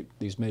investigate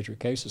these major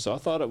cases. So I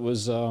thought it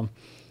was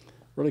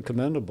really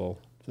commendable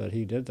that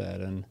he did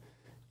that, and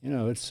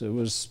it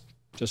was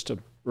just a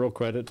real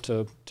credit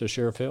to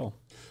Sheriff Hill.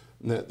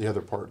 And the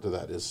other part to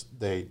that is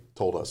they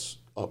told us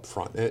up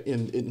front,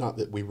 and not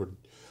that we would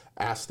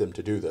ask them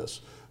to do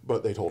this,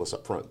 but they told us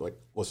up front, like,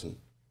 listen,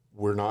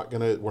 we're not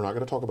gonna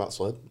talk about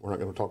Sled. We're not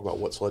gonna talk about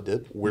what Sled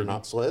did. We're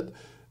not Sled.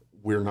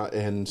 We're not,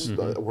 and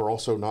we're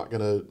also not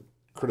gonna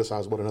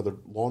criticize what another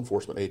law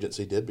enforcement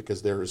agency did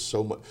because there is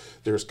so much.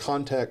 There's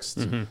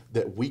context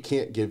that we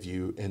can't give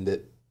you, and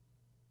that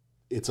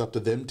it's up to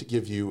them to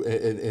give you.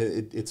 And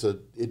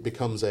it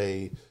becomes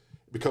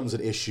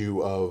an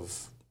issue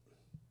of.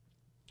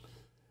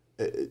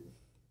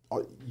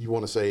 You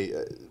want to say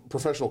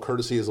professional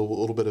courtesy is a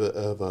little bit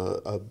of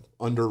a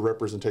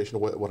underrepresentation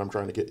of what I'm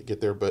trying to get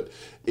there, but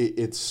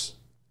it's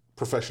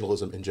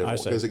professionalism in general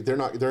because they're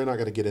not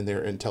going to get in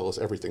there and tell us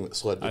everything that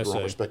Sled did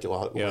wrong or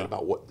speculate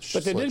about what.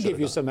 But they did give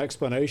you some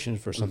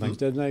explanations for some things,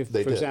 didn't they?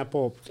 For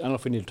example, I don't know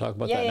if we need to talk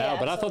about that now,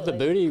 but I thought the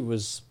booty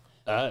was.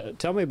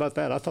 Tell me about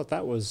that. I thought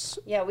that was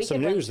we some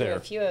could news run through there.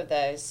 a few of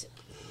those.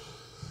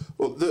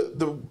 Well,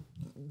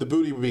 the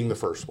booty being the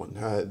first one,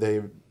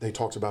 they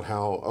talked about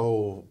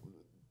how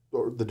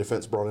the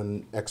defense brought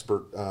in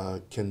expert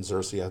Ken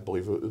Zersi, I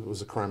believe it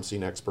was a crime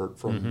scene expert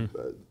from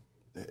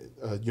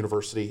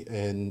university,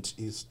 and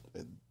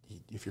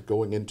if you're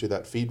going into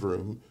that feed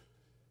room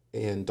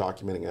and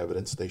documenting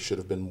evidence, they should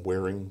have been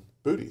wearing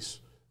booties.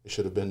 They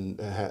should have been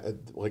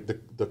like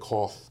the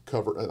cloth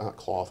cover, not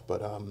cloth,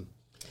 but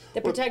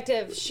the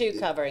protective shoe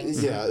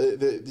coverings. Yeah,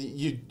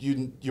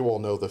 you all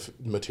know the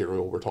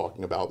material we're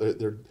talking about.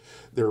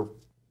 They're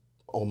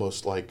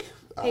almost like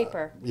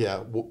paper.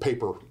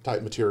 Paper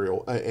type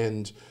material.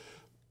 And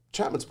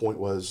Chapman's point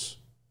was,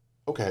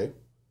 okay,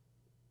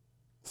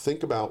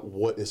 think about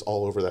what is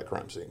all over that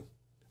crime scene.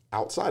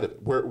 Outside of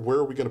it, where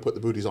are we going to put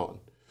the booties on?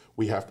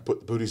 We have to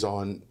put the booties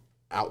on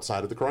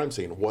outside of the crime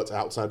scene. What's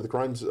outside of the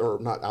crime, or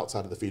not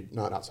outside of the feed,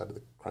 not outside of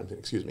the crime scene,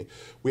 excuse me.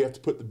 We have to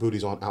put the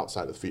booties on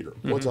outside of the feed room.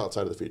 What's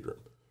outside of the feed room?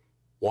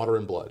 Water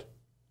and blood,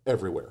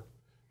 everywhere.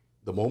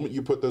 The moment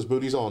you put those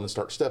booties on and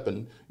start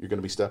stepping, you're going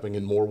to be stepping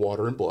in more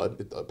water and blood.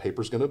 The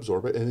paper's going to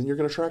absorb it, and then you're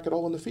going to track it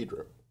all in the feed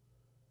room.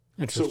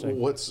 So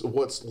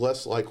what's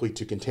less likely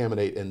to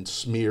contaminate and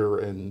smear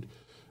and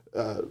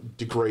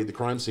degrade the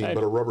crime scene,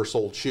 but a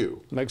rubber-soled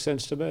shoe? Makes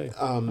sense to me.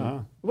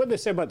 What did they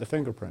say about the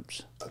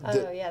fingerprints?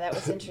 Yeah, that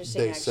was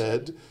interesting. They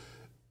said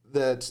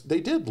that they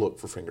did look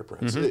for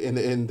fingerprints,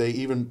 and they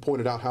even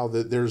pointed out how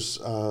that there's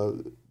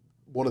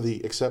one of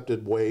the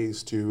accepted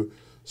ways to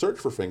search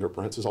for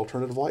fingerprints is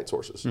alternative light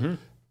sources,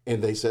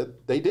 and they said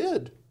they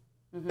did,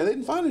 and they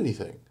didn't find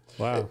anything.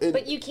 Wow!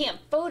 But you can't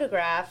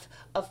photograph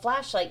a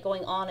flashlight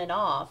going on and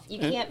off. You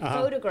can't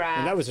photograph.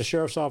 And that was the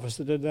sheriff's office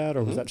that did that,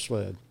 or was that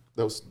SLED?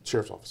 That was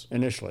sheriff's office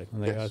initially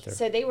when they got there.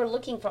 So they were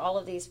looking for all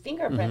of these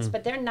fingerprints,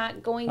 but they're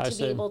not going to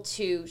be able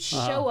to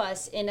show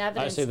us in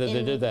evidence. I see that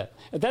they did that.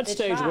 At that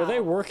stage, trial. were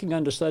they working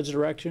under SLED's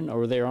direction, or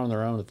were they on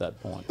their own at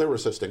that point? They were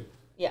assisting.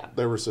 Yeah.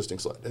 They were assisting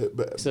SLED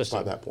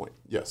by that point,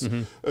 yes.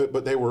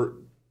 But they were,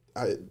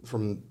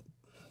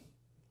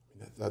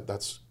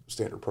 that's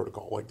standard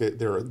protocol. Like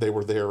they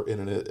were there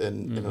in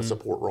a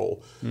support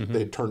role.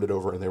 They'd turned it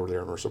over and they were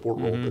there in a support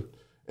role,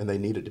 and they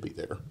needed to be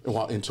there.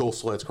 Until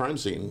SLED's crime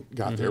scene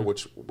got there,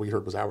 which we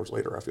heard was hours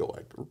later, I feel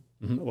like.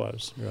 It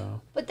was, yeah.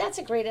 But that's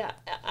a great,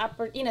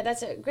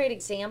 that's a great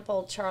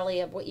example, Charlie,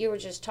 of what you were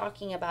just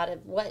talking about,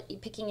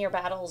 of picking your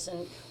battles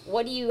and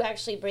what do you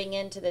actually bring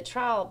into the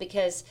trial?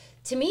 Because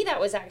to me, that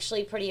was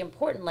actually pretty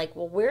important. Like,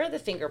 well, where are the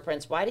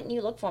fingerprints? Why didn't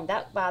you look for them?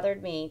 That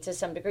bothered me to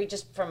some degree,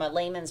 just from a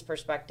layman's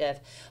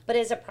perspective. But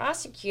as a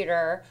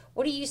prosecutor,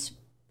 what are you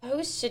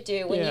supposed to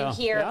do when you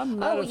hear,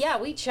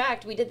 we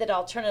checked, we did that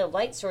alternative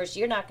light source,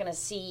 you're not going to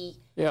see,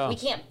 we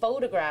can't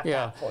photograph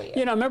that for you.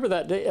 You know, I remember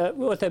that day,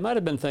 what they might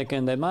have been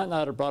thinking, they might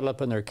not have brought it up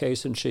in their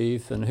case in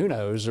chief, and who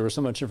knows, there was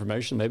so much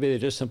information, maybe they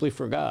just simply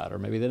forgot, or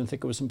maybe they didn't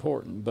think it was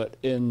important. But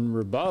in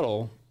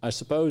rebuttal, I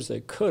suppose they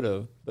could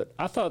have, but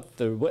I thought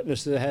the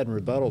witnesses they had in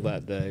rebuttal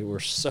that day were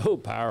so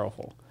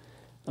powerful.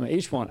 I mean,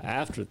 each one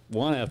after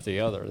the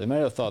other. They may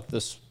have thought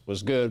this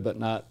was good, but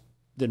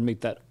didn't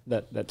meet that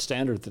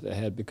standard that they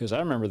had, because I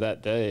remember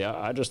that day,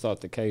 I just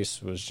thought the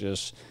case was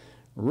just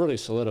really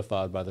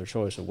solidified by their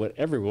choice of what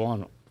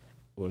everyone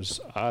was,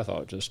 I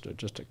thought, just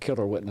a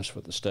killer witness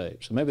for the state.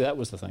 So maybe that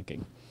was the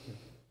thinking.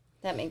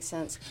 That makes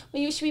sense.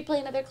 Well, should we play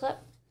another clip?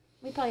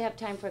 We probably have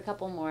time for a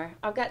couple more.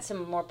 I've got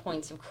some more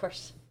points, of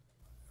course.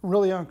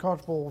 Really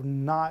uncomfortable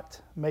not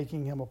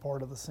making him a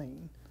part of the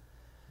scene.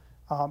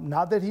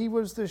 Not that he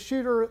was the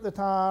shooter at the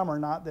time, or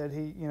not that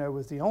he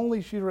was the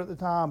only shooter at the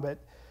time, but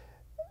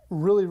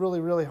really, really,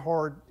 really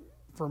hard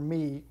for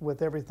me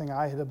with everything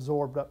I had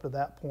absorbed up to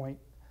that point,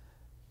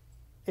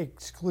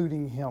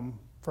 excluding him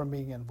from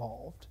being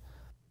involved.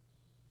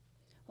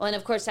 Well, and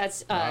of course,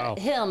 that's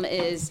him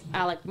is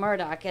Alec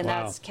Murdaugh, and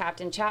that's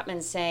Captain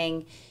Chapman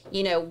saying,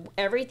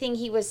 everything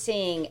he was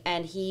seeing,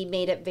 and he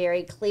made it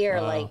very clear,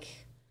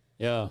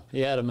 Yeah, he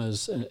had him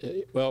as,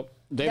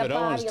 David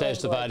Owens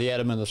testified he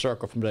had him in the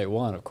circle from day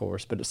one, of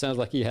course, but it sounds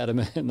like he had him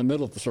in the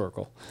middle of the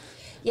circle.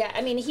 Yeah,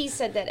 I mean, he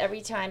said that every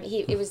time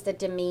it was the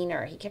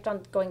demeanor. He kept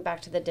on going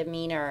back to the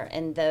demeanor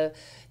and the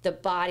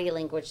body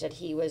language that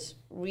he was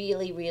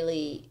really,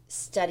 really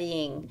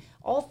studying.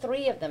 All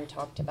three of them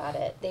talked about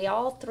it. They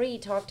all three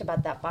talked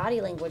about that body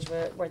language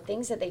were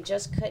things that they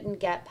just couldn't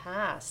get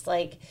past.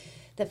 Like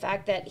the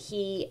fact that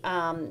he,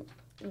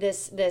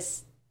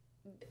 this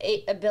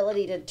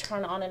ability to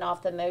turn on and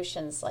off the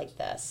emotions like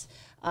this.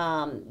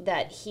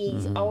 That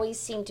he always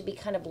seemed to be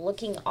kind of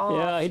looking off.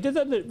 Yeah, he did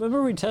that.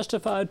 Remember we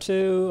testified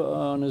to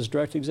on his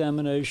direct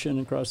examination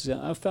and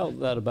cross-examination? I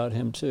felt that about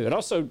him too. And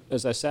also,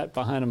 as I sat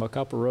behind him, a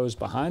couple rows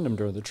behind him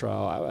during the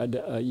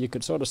trial, you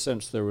could sort of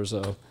sense there was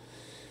you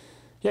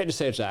had to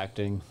say it's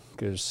acting,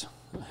 because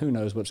who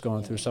knows what's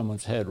going through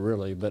someone's head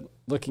really. But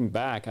looking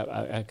back,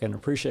 I can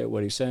appreciate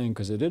what he's saying,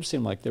 because it did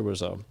seem like there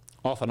was a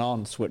off and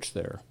on switch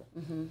there.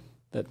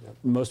 That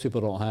most people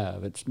don't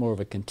have. It's more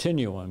of a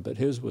continuum, but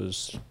his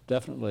was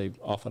definitely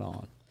off and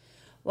on.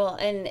 Well,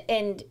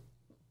 and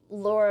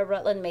Laura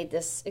Rutland made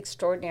this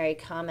extraordinary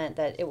comment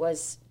that it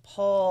was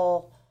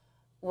Paul,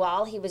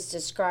 while he was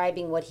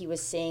describing what he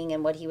was seeing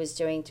and what he was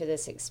doing through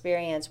this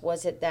experience,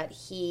 was it that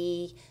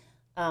he,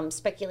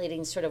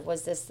 speculating sort of,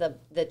 was this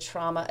the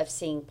trauma of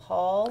seeing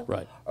Paul?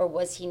 Right. Or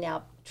was he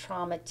now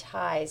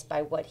traumatized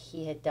by what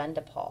he had done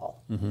to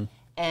Paul?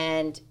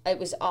 And it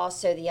was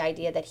also the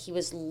idea that he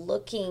was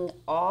looking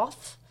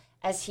off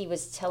as he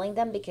was telling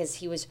them, because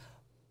he was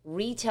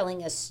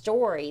retelling a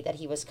story that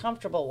he was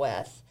comfortable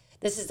with.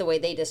 This is the way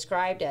they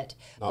described it.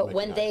 But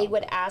when they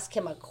would ask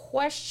him a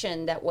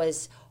question that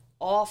was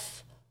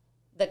off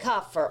the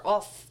cuff or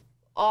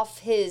off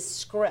his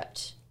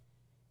script,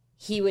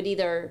 he would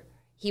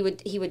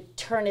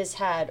turn his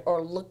head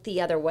or look the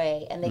other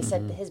way. And they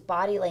said his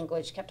body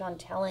language kept on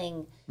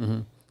telling.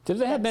 Did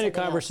they have many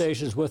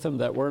conversations with him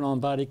that weren't on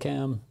body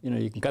cam?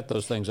 You can cut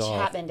those things off.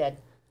 Chapman did.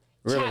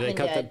 Really? Chapman They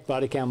cut did. the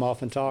body cam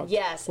off and talked?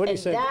 Yes, What did and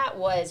he say? that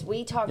was,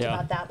 we talked Yeah.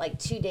 about that like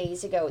 2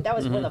 days ago. That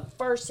was one of the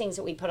first things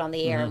that we put on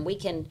the air, and we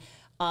can,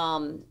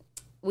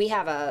 we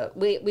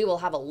will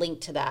have a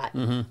link to that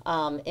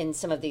in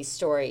some of these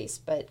stories.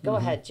 But go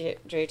ahead,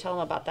 Drew, tell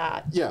them about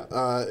that.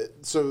 Yeah.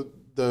 So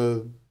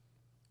the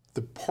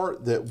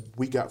part that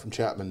we got from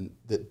Chapman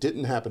that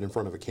didn't happen in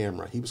front of a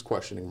camera, he was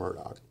questioning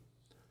Murdaugh.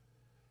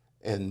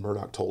 And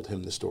Murdaugh told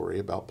him the story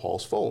about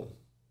Paul's phone.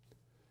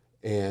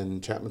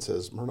 And Chapman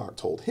says Murdaugh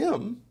told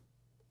him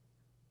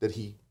that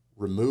he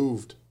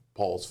removed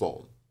Paul's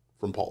phone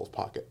from Paul's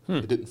pocket.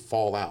 It didn't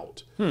fall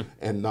out.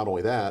 And not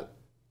only that,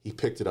 he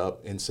picked it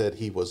up and said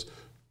he was,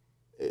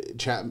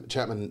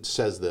 Chapman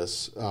says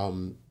this,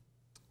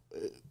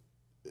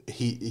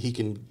 he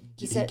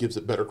gives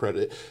it better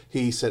credit.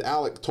 He said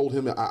Alec told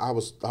him I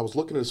was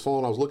looking at his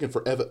phone, I was looking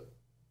for Evan,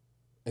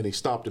 and he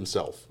stopped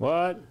himself.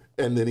 What?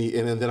 And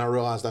then I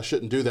realized I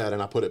shouldn't do that,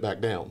 and I put it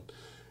back down.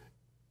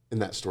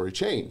 And that story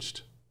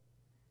changed.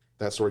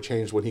 That story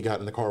changed when he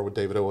got in the car with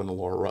David Owen and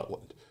Laura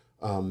Rutland.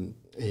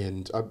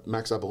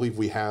 Max, I believe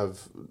we have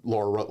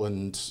Laura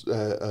Rutland's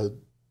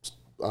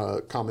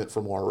comment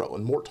from Laura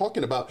Rutland, more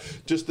talking about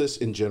just this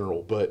in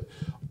general, but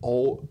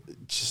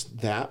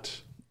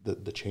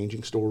the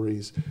changing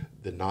stories,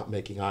 the not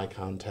making eye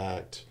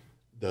contact,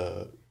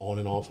 the on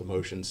and off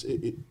emotions.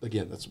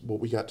 Again, that's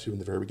what we got to in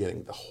the very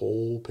beginning, the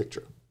whole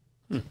picture.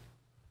 You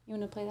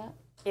want to play that?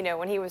 You know,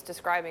 when he was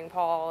describing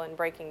Paul and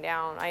breaking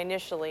down, I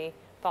initially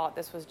thought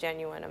this was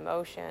genuine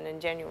emotion and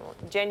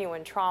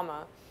genuine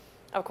trauma.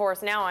 Of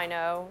course, now I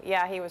know,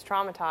 yeah, he was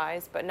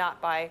traumatized, but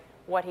not by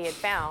what he had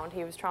found.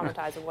 He was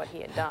traumatized with what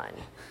he had done.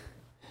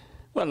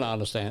 Well,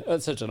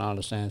 that's such an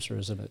honest answer,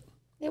 isn't it?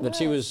 That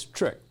she was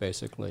tricked,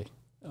 basically.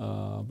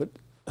 But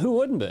who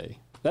wouldn't be?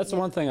 That's the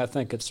one thing I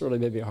think it's really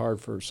maybe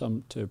hard for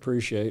some to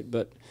appreciate.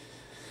 But,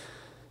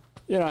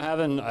 you know, I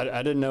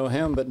didn't know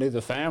him, but knew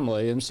the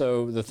family. And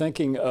so the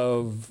thinking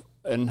of,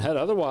 and had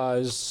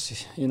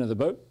otherwise, you know, the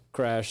boat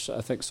crash,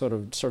 I think, sort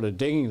of started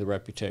dinging the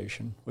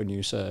reputation, wouldn't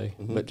you say?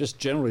 But just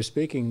generally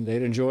speaking,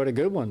 they'd enjoyed a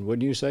good one,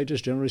 wouldn't you say,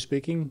 just generally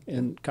speaking,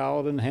 in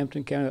Colleton,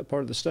 Hampton County, that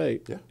part of the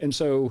state. Yeah. And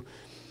so,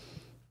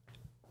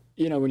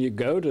 you know, when you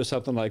go to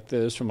something like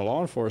this from a law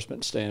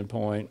enforcement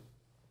standpoint,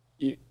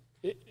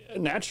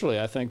 naturally,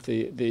 I think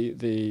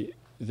the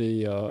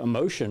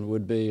emotion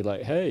would be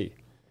like, hey,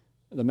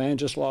 the man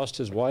just lost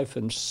his wife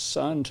and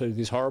son to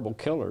these horrible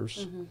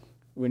killers.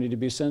 We need to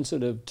be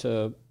sensitive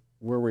to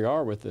where we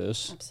are with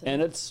this.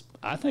 Absolutely. And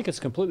I think it's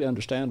completely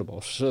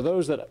understandable. So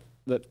those that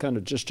kind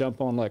of just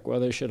jump on like, well,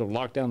 they should have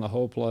locked down the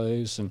whole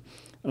place. And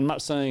I'm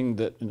not saying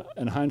that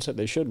in hindsight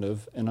they shouldn't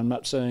have, and I'm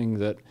not saying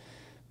that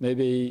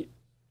maybe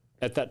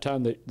at that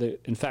time they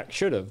in fact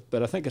should have,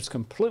 but I think it's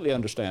completely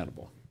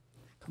understandable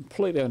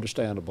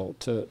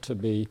to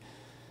be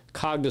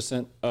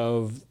cognizant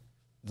of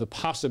the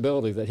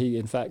possibility that he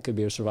in fact could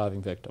be a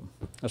surviving victim.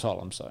 That's all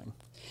I'm saying.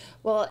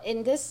 Well,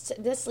 and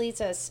this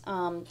leads us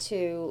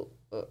to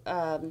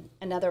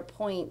another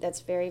point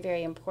that's very,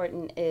 very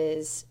important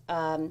is,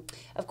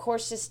 of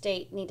course, the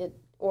state needed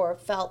or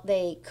felt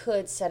they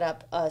could set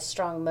up a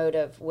strong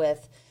motive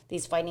with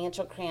these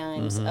financial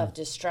crimes of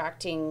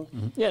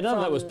distracting. Yeah, none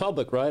of that was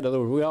public, right?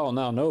 Otherwise, we all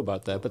now know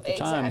about that. But at the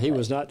time, he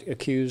was not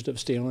accused of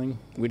stealing.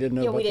 We didn't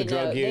know about the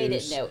drug use. They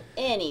didn't know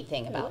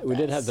anything about We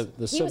this. did have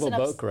the civil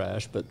boat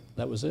crash, but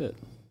that was it.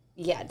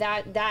 Yeah,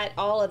 that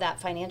all of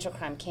that financial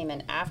crime came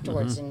in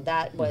afterwards, and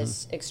that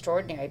was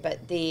extraordinary.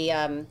 But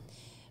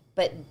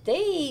but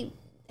they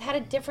had a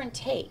different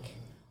take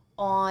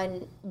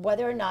on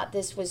whether or not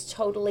this was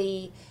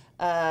totally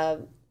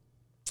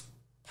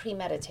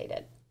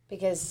premeditated,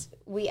 because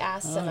we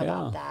asked them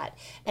about that.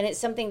 And it's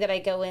something that I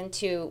go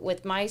into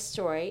with my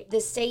story. The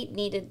state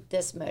needed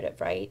this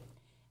motive, right?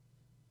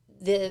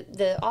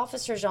 The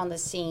officers on the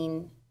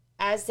scene,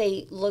 as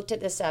they looked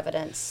at this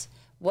evidence,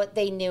 what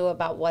they knew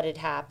about what had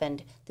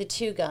happened, the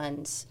two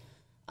guns,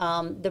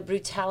 the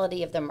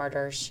brutality of the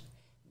murders,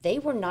 they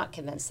were not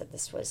convinced that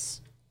this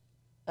was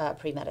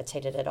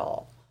premeditated at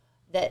all.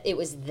 That it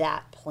was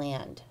that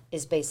planned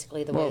is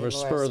basically the way. More of a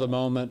spur of the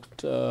moment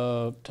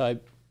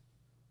type.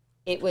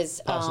 It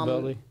was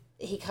possibility.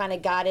 He kind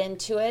of got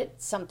into it.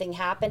 Something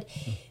happened.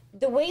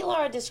 The way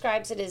Laura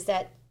describes it is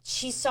that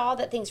she saw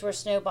that things were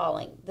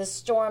snowballing. The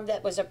storm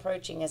that was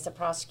approaching, as the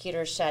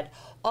prosecutor said,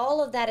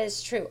 all of that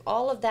is true.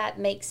 All of that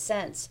makes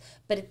sense.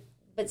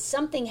 But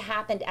something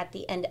happened at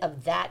the end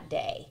of that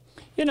day.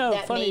 You know,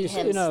 that funny. made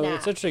him You know, snap.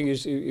 it's interesting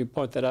you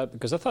point that out,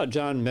 because I thought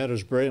John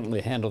Meadows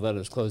brilliantly handled that in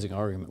his closing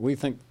argument. We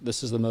think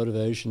this is the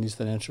motivation, these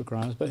financial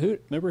crimes, but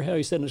remember how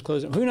he said in his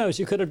closing? Who knows?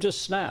 You could have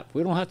just snapped.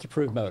 We don't have to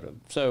prove motive.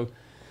 So,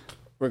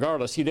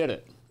 regardless, he did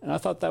it. And I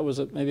thought that was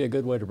maybe a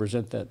good way to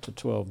present that to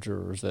 12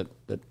 jurors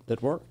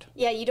that worked.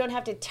 Yeah, you don't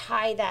have to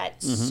tie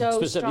that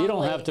so strongly. You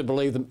don't have to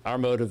believe our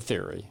motive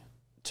theory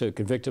to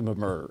convict him of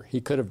murder.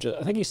 He could have just,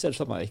 I think he said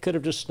something like, he could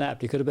have just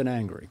snapped, he could have been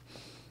angry.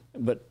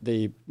 But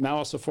the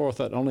malice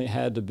aforethought only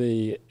had to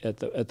be at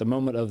the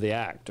moment of the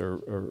act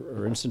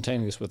or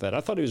instantaneous with that. I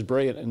thought he was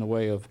brilliant in the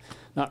way of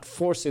not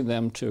forcing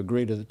them to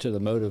agree to the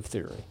motive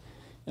theory.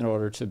 in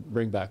order to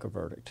bring back a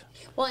verdict.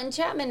 Well, and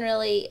Chapman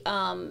really,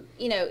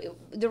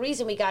 the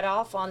reason we got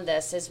off on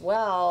this as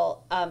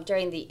well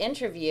during the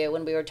interview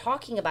when we were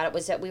talking about it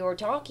was that we were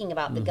talking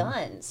about the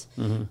guns.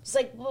 It's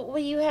like, well,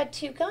 you had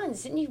 2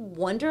 guns. Didn't you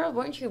wonder?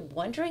 Weren't you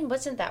wondering?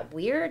 Wasn't that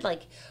weird?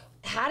 Like,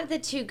 how did the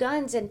 2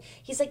 guns? And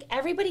he's like,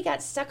 everybody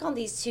got stuck on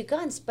these 2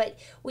 guns. But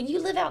when you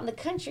live out in the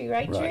country,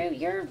 right.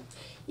 Drew?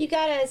 You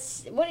got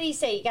what did he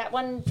say? You got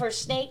one for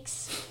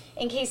snakes?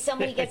 In case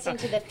somebody gets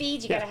into the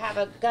feed, you got to have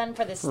a gun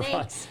for the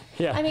snakes. Right.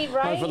 Yeah. I mean,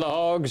 right? One for the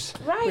hogs.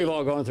 Right. We've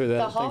all gone through that.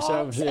 The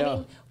hogs. So, yeah. I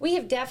mean, we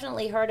have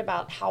definitely heard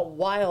about how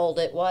wild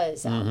it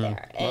was out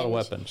there. A lot of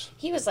weapons.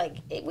 He was like,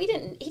 he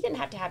didn't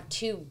have to have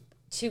two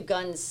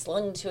guns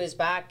slung to his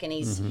back, and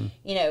he's,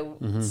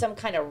 some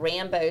kind of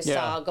Rambo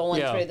style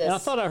going through this. And I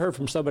thought I heard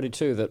from somebody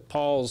too that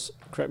Paul's,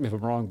 correct me if I'm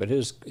wrong, but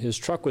his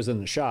truck was in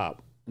the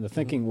shop. And the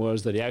thinking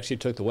was that he actually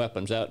took the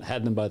weapons out and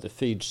had them by the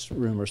feed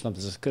room or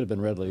something. This could have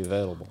been readily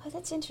available. Oh,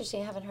 that's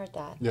interesting. I haven't heard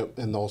that. Yep,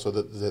 and also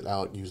that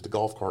Alec used the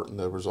golf cart, and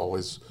there was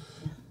always,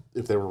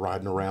 if they were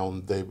riding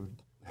around, they would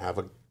have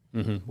a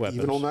weapons.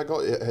 even on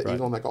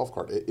that golf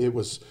cart. It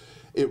was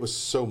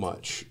so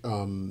much.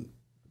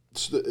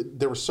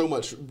 There was so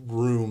much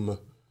room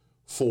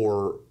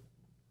for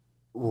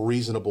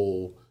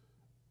reasonable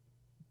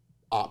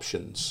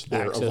options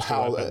there of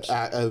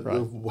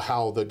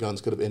how the guns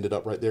could have ended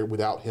up right there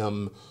without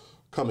him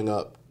coming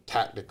up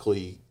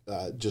tactically,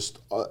 just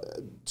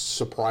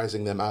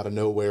surprising them out of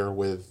nowhere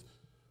with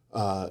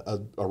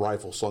a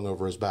rifle slung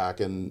over his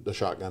back and a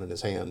shotgun in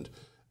his hand.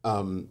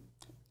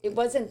 It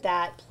wasn't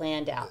that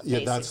planned out. Yeah,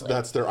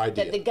 that's their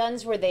idea. That the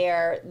guns were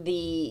there,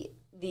 the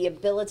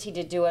ability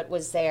to do it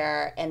was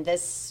there, and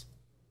this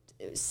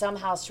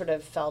somehow sort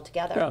of fell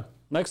together. Yeah.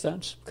 Makes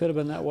sense. Could have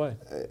been that way.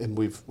 And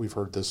we've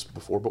heard this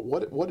before, but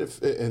what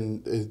if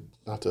and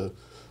not to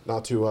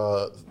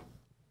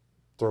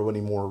throw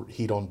any more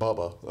heat on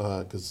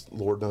Bubba, because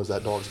Lord knows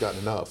that dog's gotten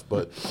enough.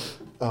 But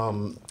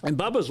and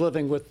Bubba's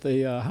living with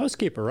the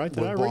housekeeper, right?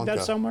 Did I read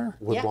that somewhere?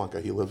 With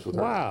Blanca, he lives with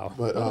her. Wow.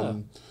 But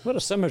what a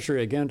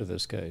symmetry again to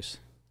this case.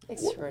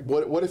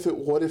 What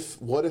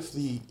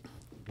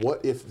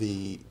if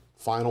the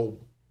final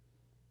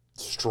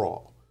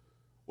straw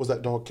was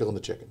that dog killing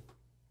the chicken?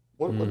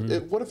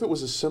 What if it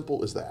was as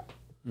simple as that?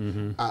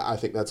 I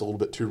think that's a little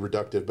bit too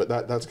reductive, but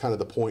that's kind of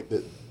the point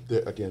that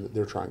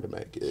they're trying to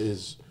make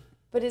is.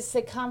 But it's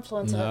the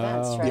confluence of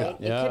events, right?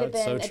 Yeah. It could have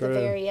been at the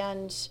very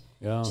end.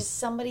 Yeah. Just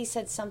somebody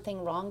said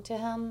something wrong to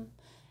him,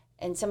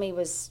 and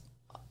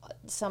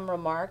some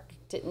remark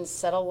didn't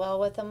settle well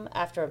with him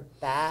after a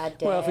bad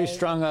day. Well, if he's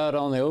strung out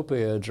on the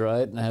opioids,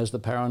 right, and has the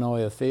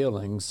paranoia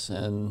feelings,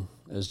 and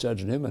as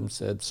Judge Newman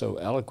said so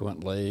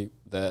eloquently,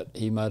 that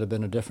he might have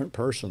been a different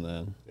person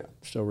then,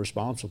 still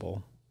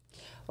responsible.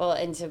 Well,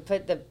 and to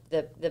put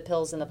the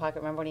pills in the pocket,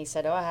 remember when he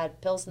said, I had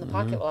pills in the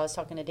pocket while I was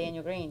talking to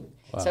Daniel Green.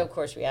 Wow. So, of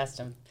course, we asked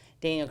him,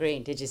 Daniel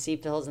Green, did you see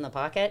pills in the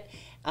pocket?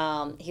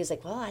 He was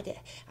like, well, I did.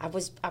 I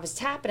was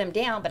tapping him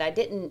down, but I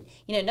didn't,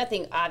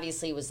 nothing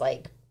obviously was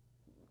like,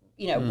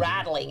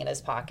 rattling in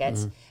his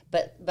pockets.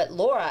 But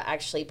Laura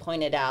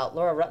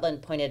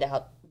Rutland pointed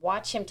out,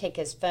 watch him take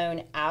his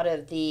phone out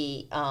of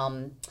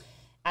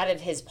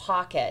his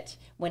pocket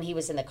when he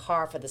was in the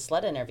car for the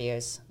sled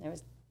interviews. There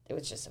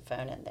was just a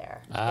phone in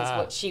there. That's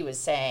what she was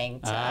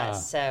saying to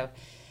us. So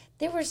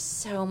there was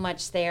so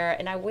much there,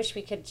 and I wish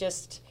we could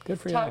just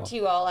talk to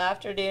you all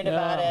afternoon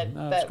about it.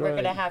 But we're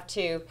going to have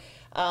to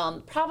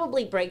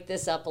probably break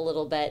this up a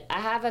little bit.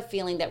 I have a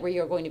feeling that we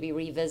are going to be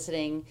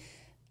revisiting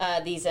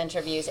these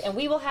interviews, and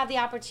we will have the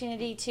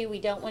opportunity to. We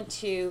don't want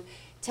to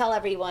tell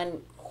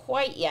everyone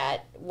quite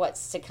yet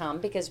what's to come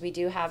because we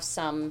do have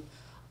some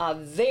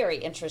very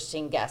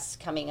interesting guests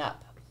coming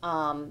up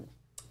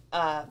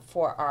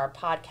for our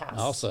podcast.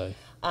 I'll say.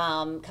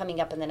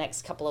 Coming up in the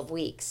next couple of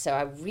weeks. So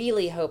I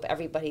really hope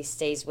everybody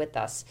stays with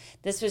us.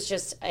 This was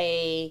just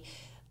a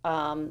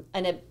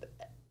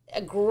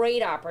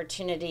great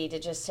opportunity to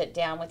just sit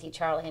down with you,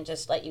 Charlie, and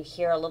just let you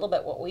hear a little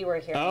bit what we were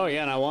hearing. Oh,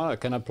 yeah, and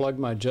can I plug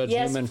my Judge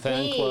Newman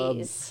Fan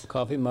Club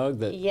coffee mug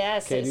that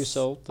Katie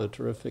Solt, the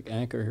terrific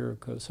anchor here,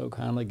 so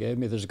kindly gave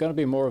me. There's going to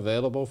be more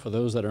available for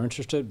those that are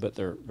interested, but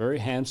they're very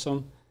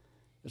handsome.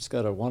 It's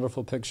got a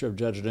wonderful picture of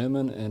Judge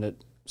Newman, and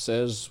it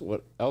says,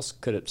 what else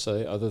could it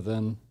say other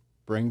than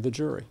bring the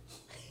jury?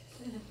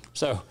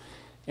 So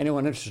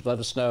anyone interested, let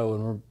us know,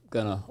 and we're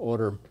going to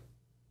order,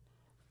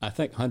 I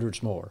think,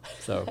 hundreds more.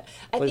 So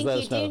please let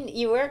us know.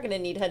 You are going to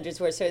need hundreds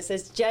more. So it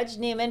says Judge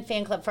Newman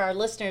Fan Club for our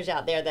listeners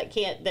out there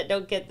that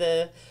don't get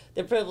the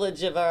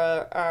privilege of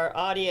our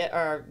audio,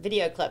 our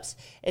video clips.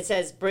 It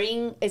says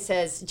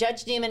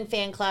Judge Newman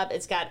Fan Club.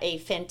 It's got a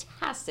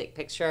fantastic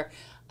picture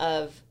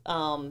of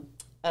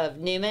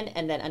Newman,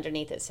 and then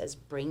underneath it says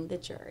bring the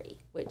jury,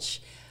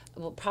 which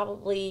will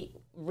probably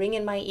ring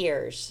in my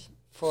ears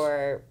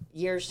for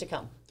years to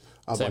come.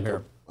 I'd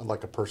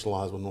like a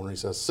personalized one where he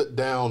says, sit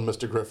down,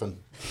 Mr. Griffin.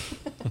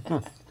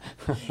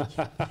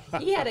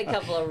 He had a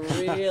couple of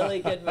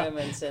really good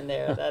moments in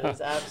there. That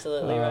is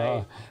absolutely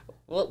right.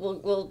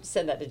 We'll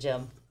send that to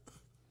Jim.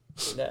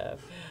 No.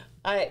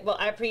 Well,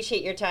 I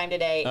appreciate your time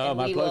today. Oh, and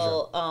my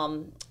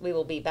pleasure. We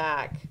will be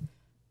back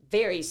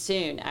very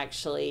soon,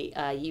 actually.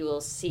 You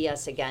will see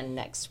us again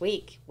next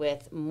week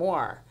with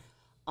more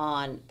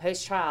on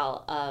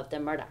post-trial of the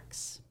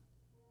Murdaughs.